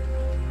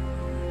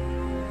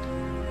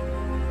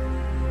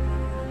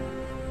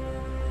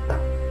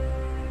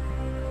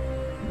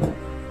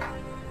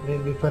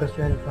 Will be first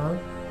welcome.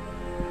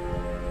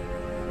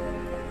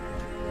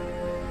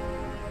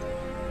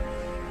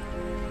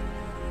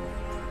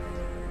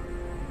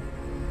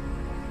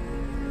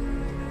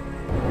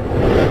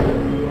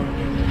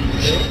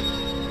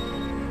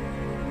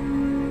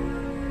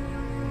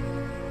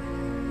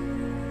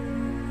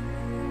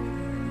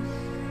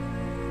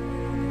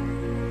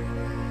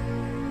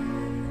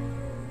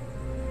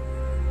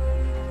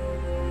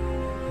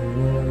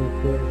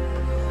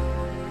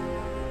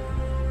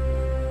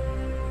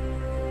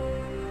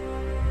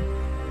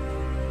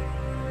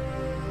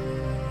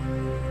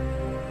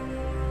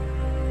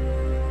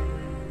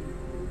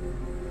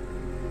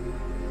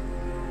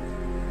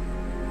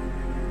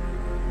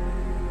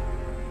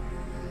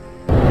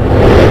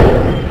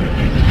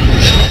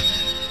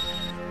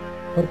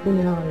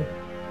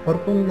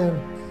 Purple them.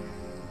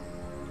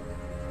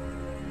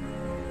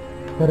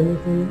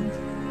 Permission.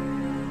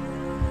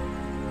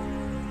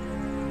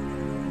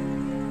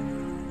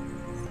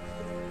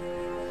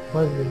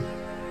 What's this?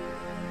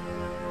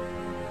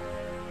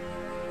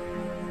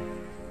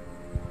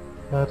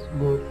 That's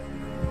good.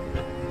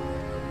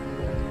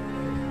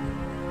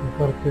 Look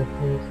at your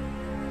face.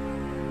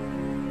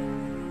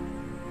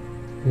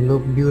 You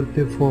look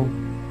beautiful.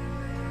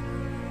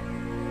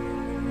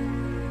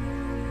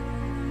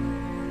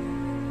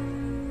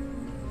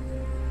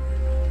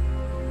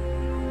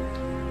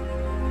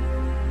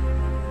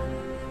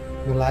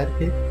 You like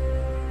it?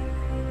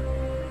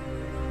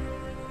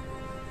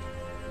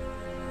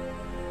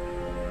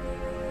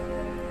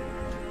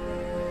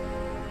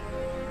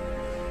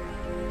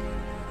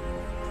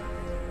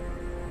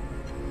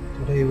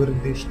 Today you will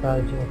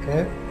discharge,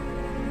 okay?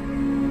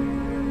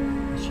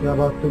 If you're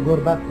about to go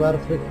back to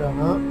Africa,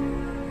 huh?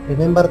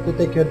 Remember to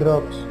take your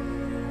drugs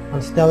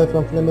and stay away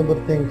from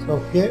flammable things,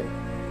 okay?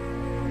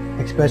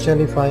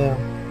 especially fire.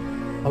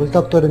 I will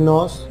talk to the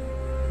nurse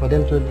for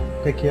them to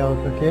take you out,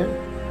 okay?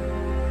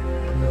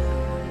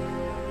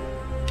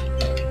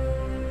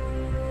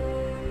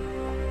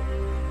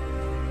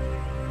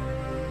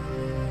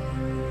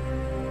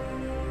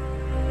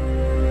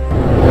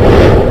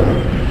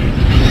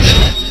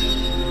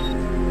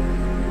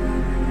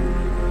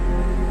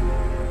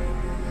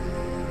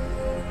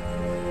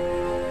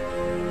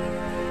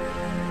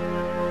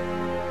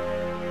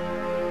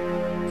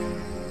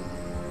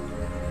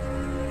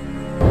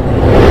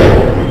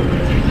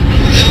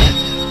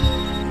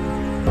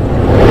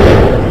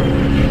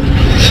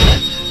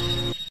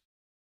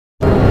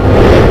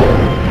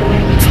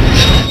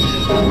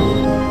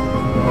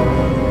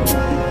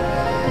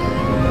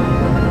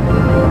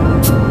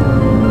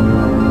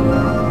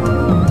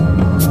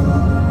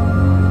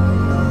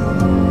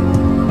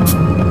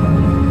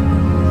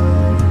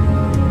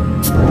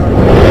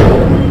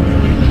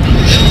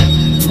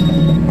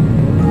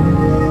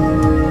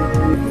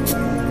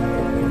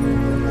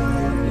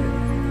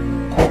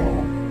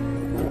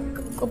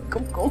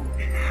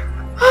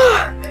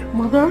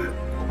 Mother,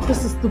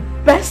 this is the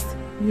best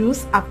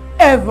news I've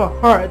ever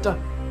heard.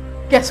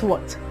 Guess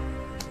what?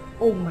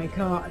 Oh my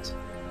God,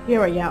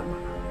 here I am,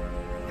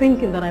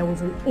 thinking that I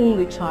was an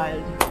only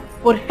child.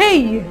 But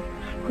hey,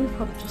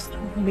 Grandfather just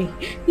told me,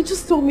 he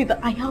just told me that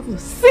I have a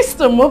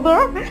sister,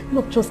 Mother.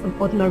 Not just an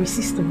ordinary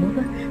sister,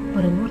 Mother,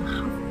 but another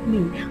half of me,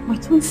 my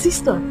twin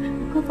sister.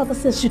 Grandfather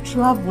says she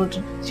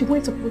traveled, she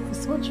went to put for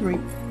surgery.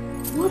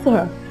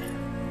 Mother,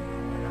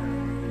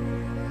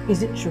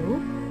 is it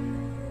true?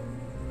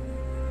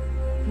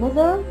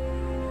 Mother,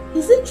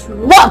 is it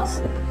true? What?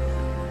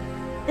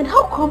 And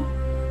how come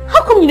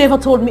you never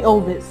told me all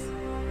this?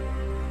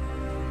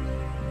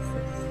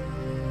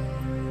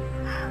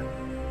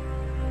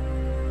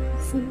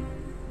 See,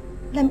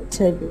 let me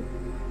tell you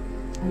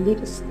a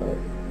little story.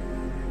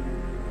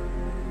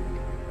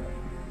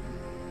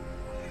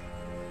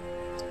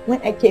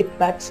 When I gave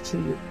birth to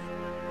you,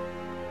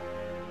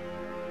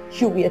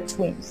 you were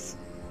twins.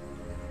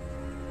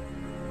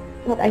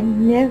 But I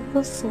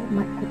never saw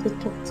my other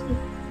daughter,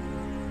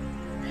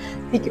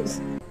 because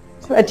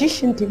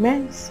tradition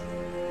demands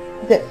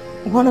that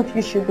one of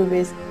you should be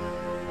raised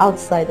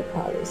outside the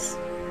palace.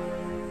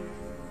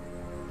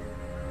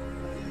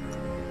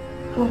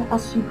 But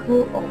as you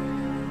grow up,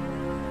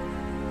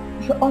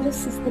 your other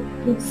sister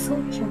became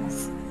so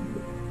jealous of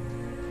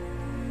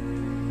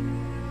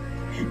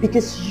you,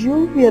 because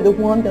you were the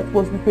one that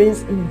was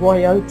raised in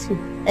royalty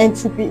and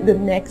to be the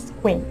next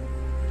queen.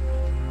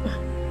 I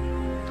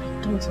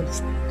don't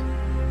understand.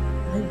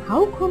 Like,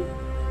 how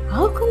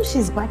come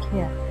she's back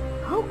here?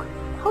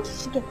 How did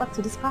she get back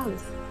to this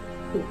palace?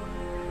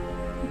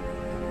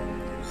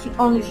 She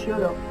only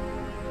showed up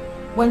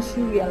when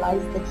she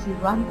realized that you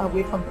ran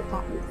away from the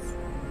palace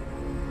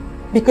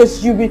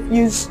because you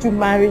refused to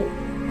marry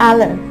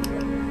Alan.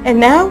 And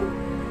now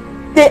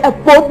they are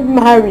both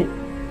married.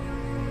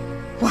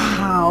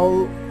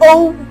 Wow!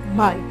 Oh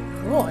my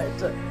God! I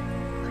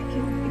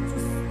can't wait to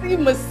see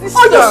my sister.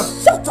 Oh,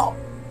 you shut up!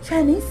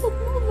 Janice,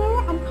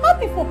 Mother, I'm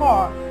happy for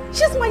her.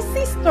 She's my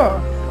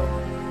sister.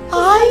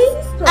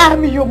 I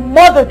am your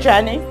mother,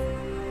 Janice.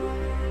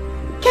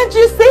 Can't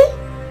you see?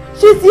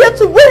 She's here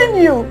to win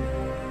you.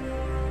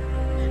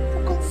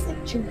 For God's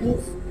sake,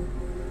 Janice.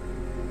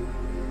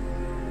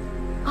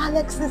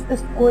 Alexis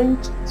is going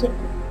to take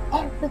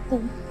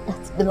everything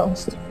that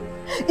belongs to you.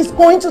 He's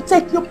going to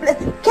take your place.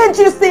 Can't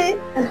you see?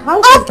 And how?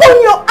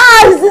 Open your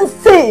eyes and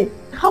see.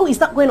 How is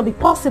that going to be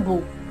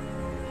possible?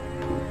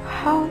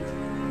 How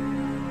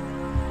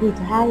would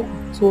I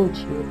have told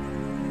you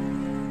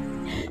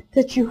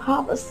that you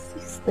have a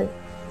sister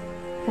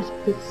that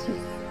hates you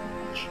so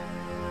much,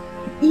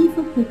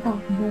 even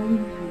without knowing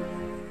you?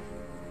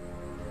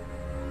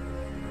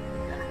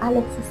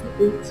 Alexis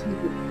hates you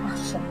with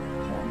passion,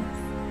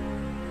 Janice.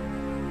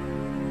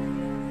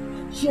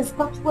 She has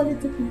virtually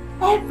taken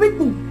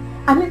everything,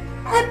 I mean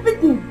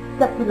everything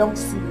that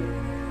belongs to you.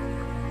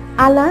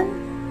 Alan,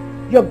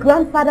 your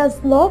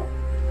grandfather's love,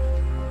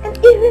 and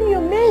even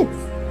your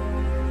mates.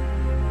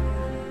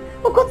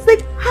 For God's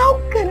sake, how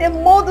can a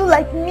mother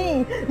like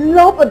me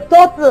love a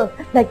daughter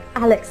like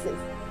Alexis?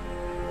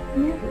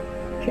 Never,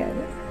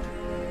 Janice.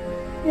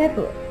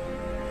 Never.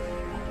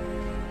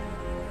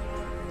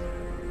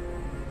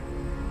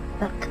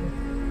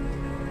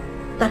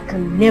 That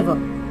can never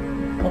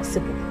be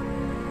possible.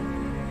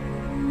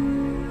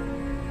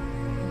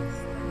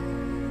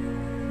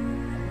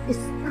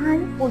 It's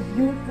time for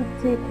you to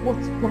take what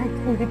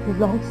rightfully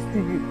belongs to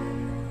you.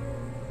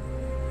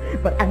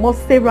 But I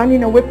must say,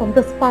 running away from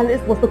this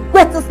palace was the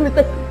greatest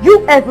mistake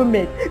you ever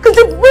made. Because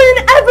you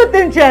ruined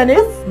everything,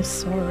 Janice. I'm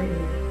sorry.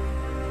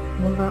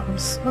 Mother, I'm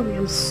sorry.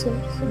 I'm so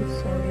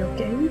sorry,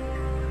 okay?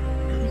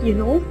 You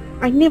know,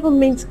 I never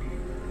meant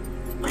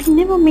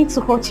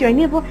to hurt you. I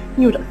never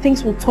knew that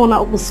things will turn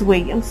out this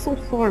way. I'm so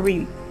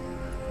sorry.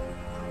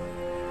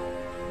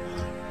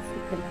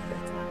 I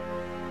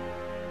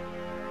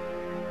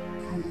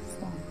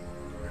understand.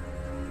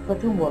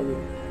 But don't worry.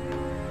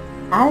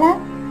 Allah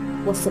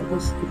was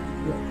supposed to be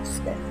your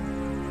step.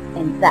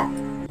 and that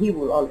he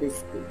will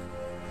always be.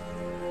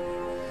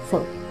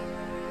 So,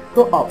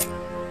 go up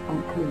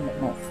and clean the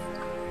mess.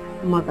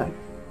 Mother,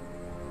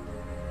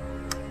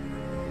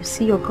 you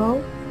see your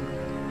girl?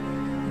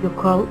 Your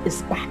girl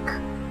is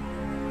back.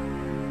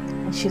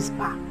 And she's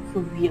back for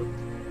real.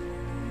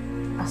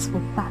 As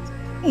for that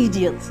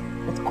idiot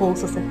that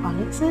calls herself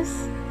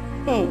Alexis,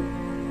 hey,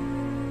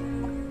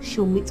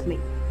 she'll meet me.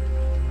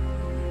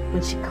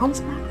 When she comes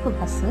back from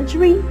her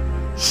surgery,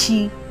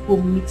 she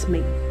will meet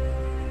me.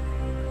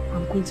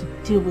 I'm going to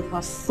deal with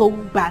her so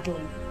badly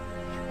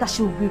that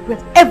she will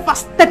regret ever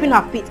stepping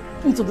her feet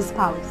into this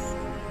palace.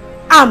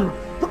 I'm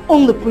the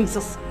only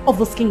princess of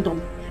this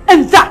kingdom,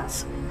 and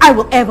that I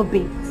will ever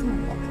be.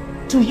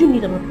 Do you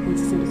need another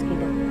princess in this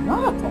kingdom?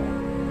 Not at all.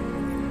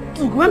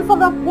 Do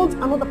grandfather want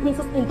another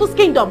princess in this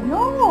kingdom?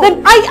 No.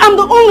 Then I am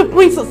the only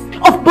princess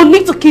of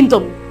Bonito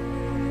Kingdom.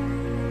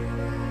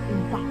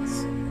 In that,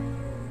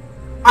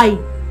 I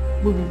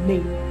will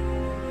remain.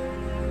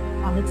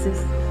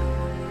 Alexis,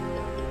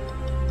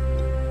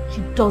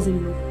 she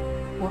doesn't know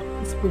what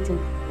is waiting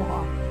for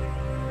her.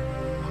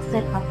 I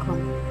said her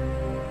come.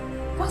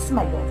 That's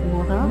my daughter.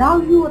 Mother? Now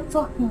you are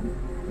talking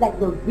like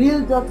the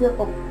real daughter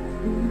of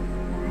Queen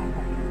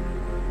Naira.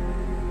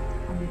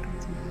 I'm your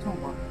daughter.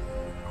 Don't worry.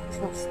 I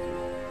trust you.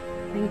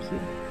 Thank you.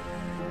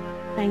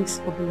 Thanks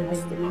for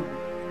believing in me.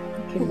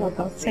 Okay,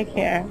 mother. Take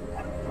care.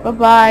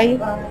 Bye-bye.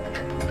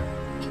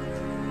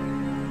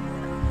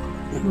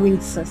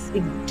 Princess,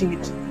 indeed.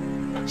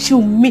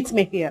 She'll meet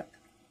me here.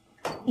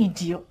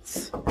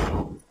 Idiots.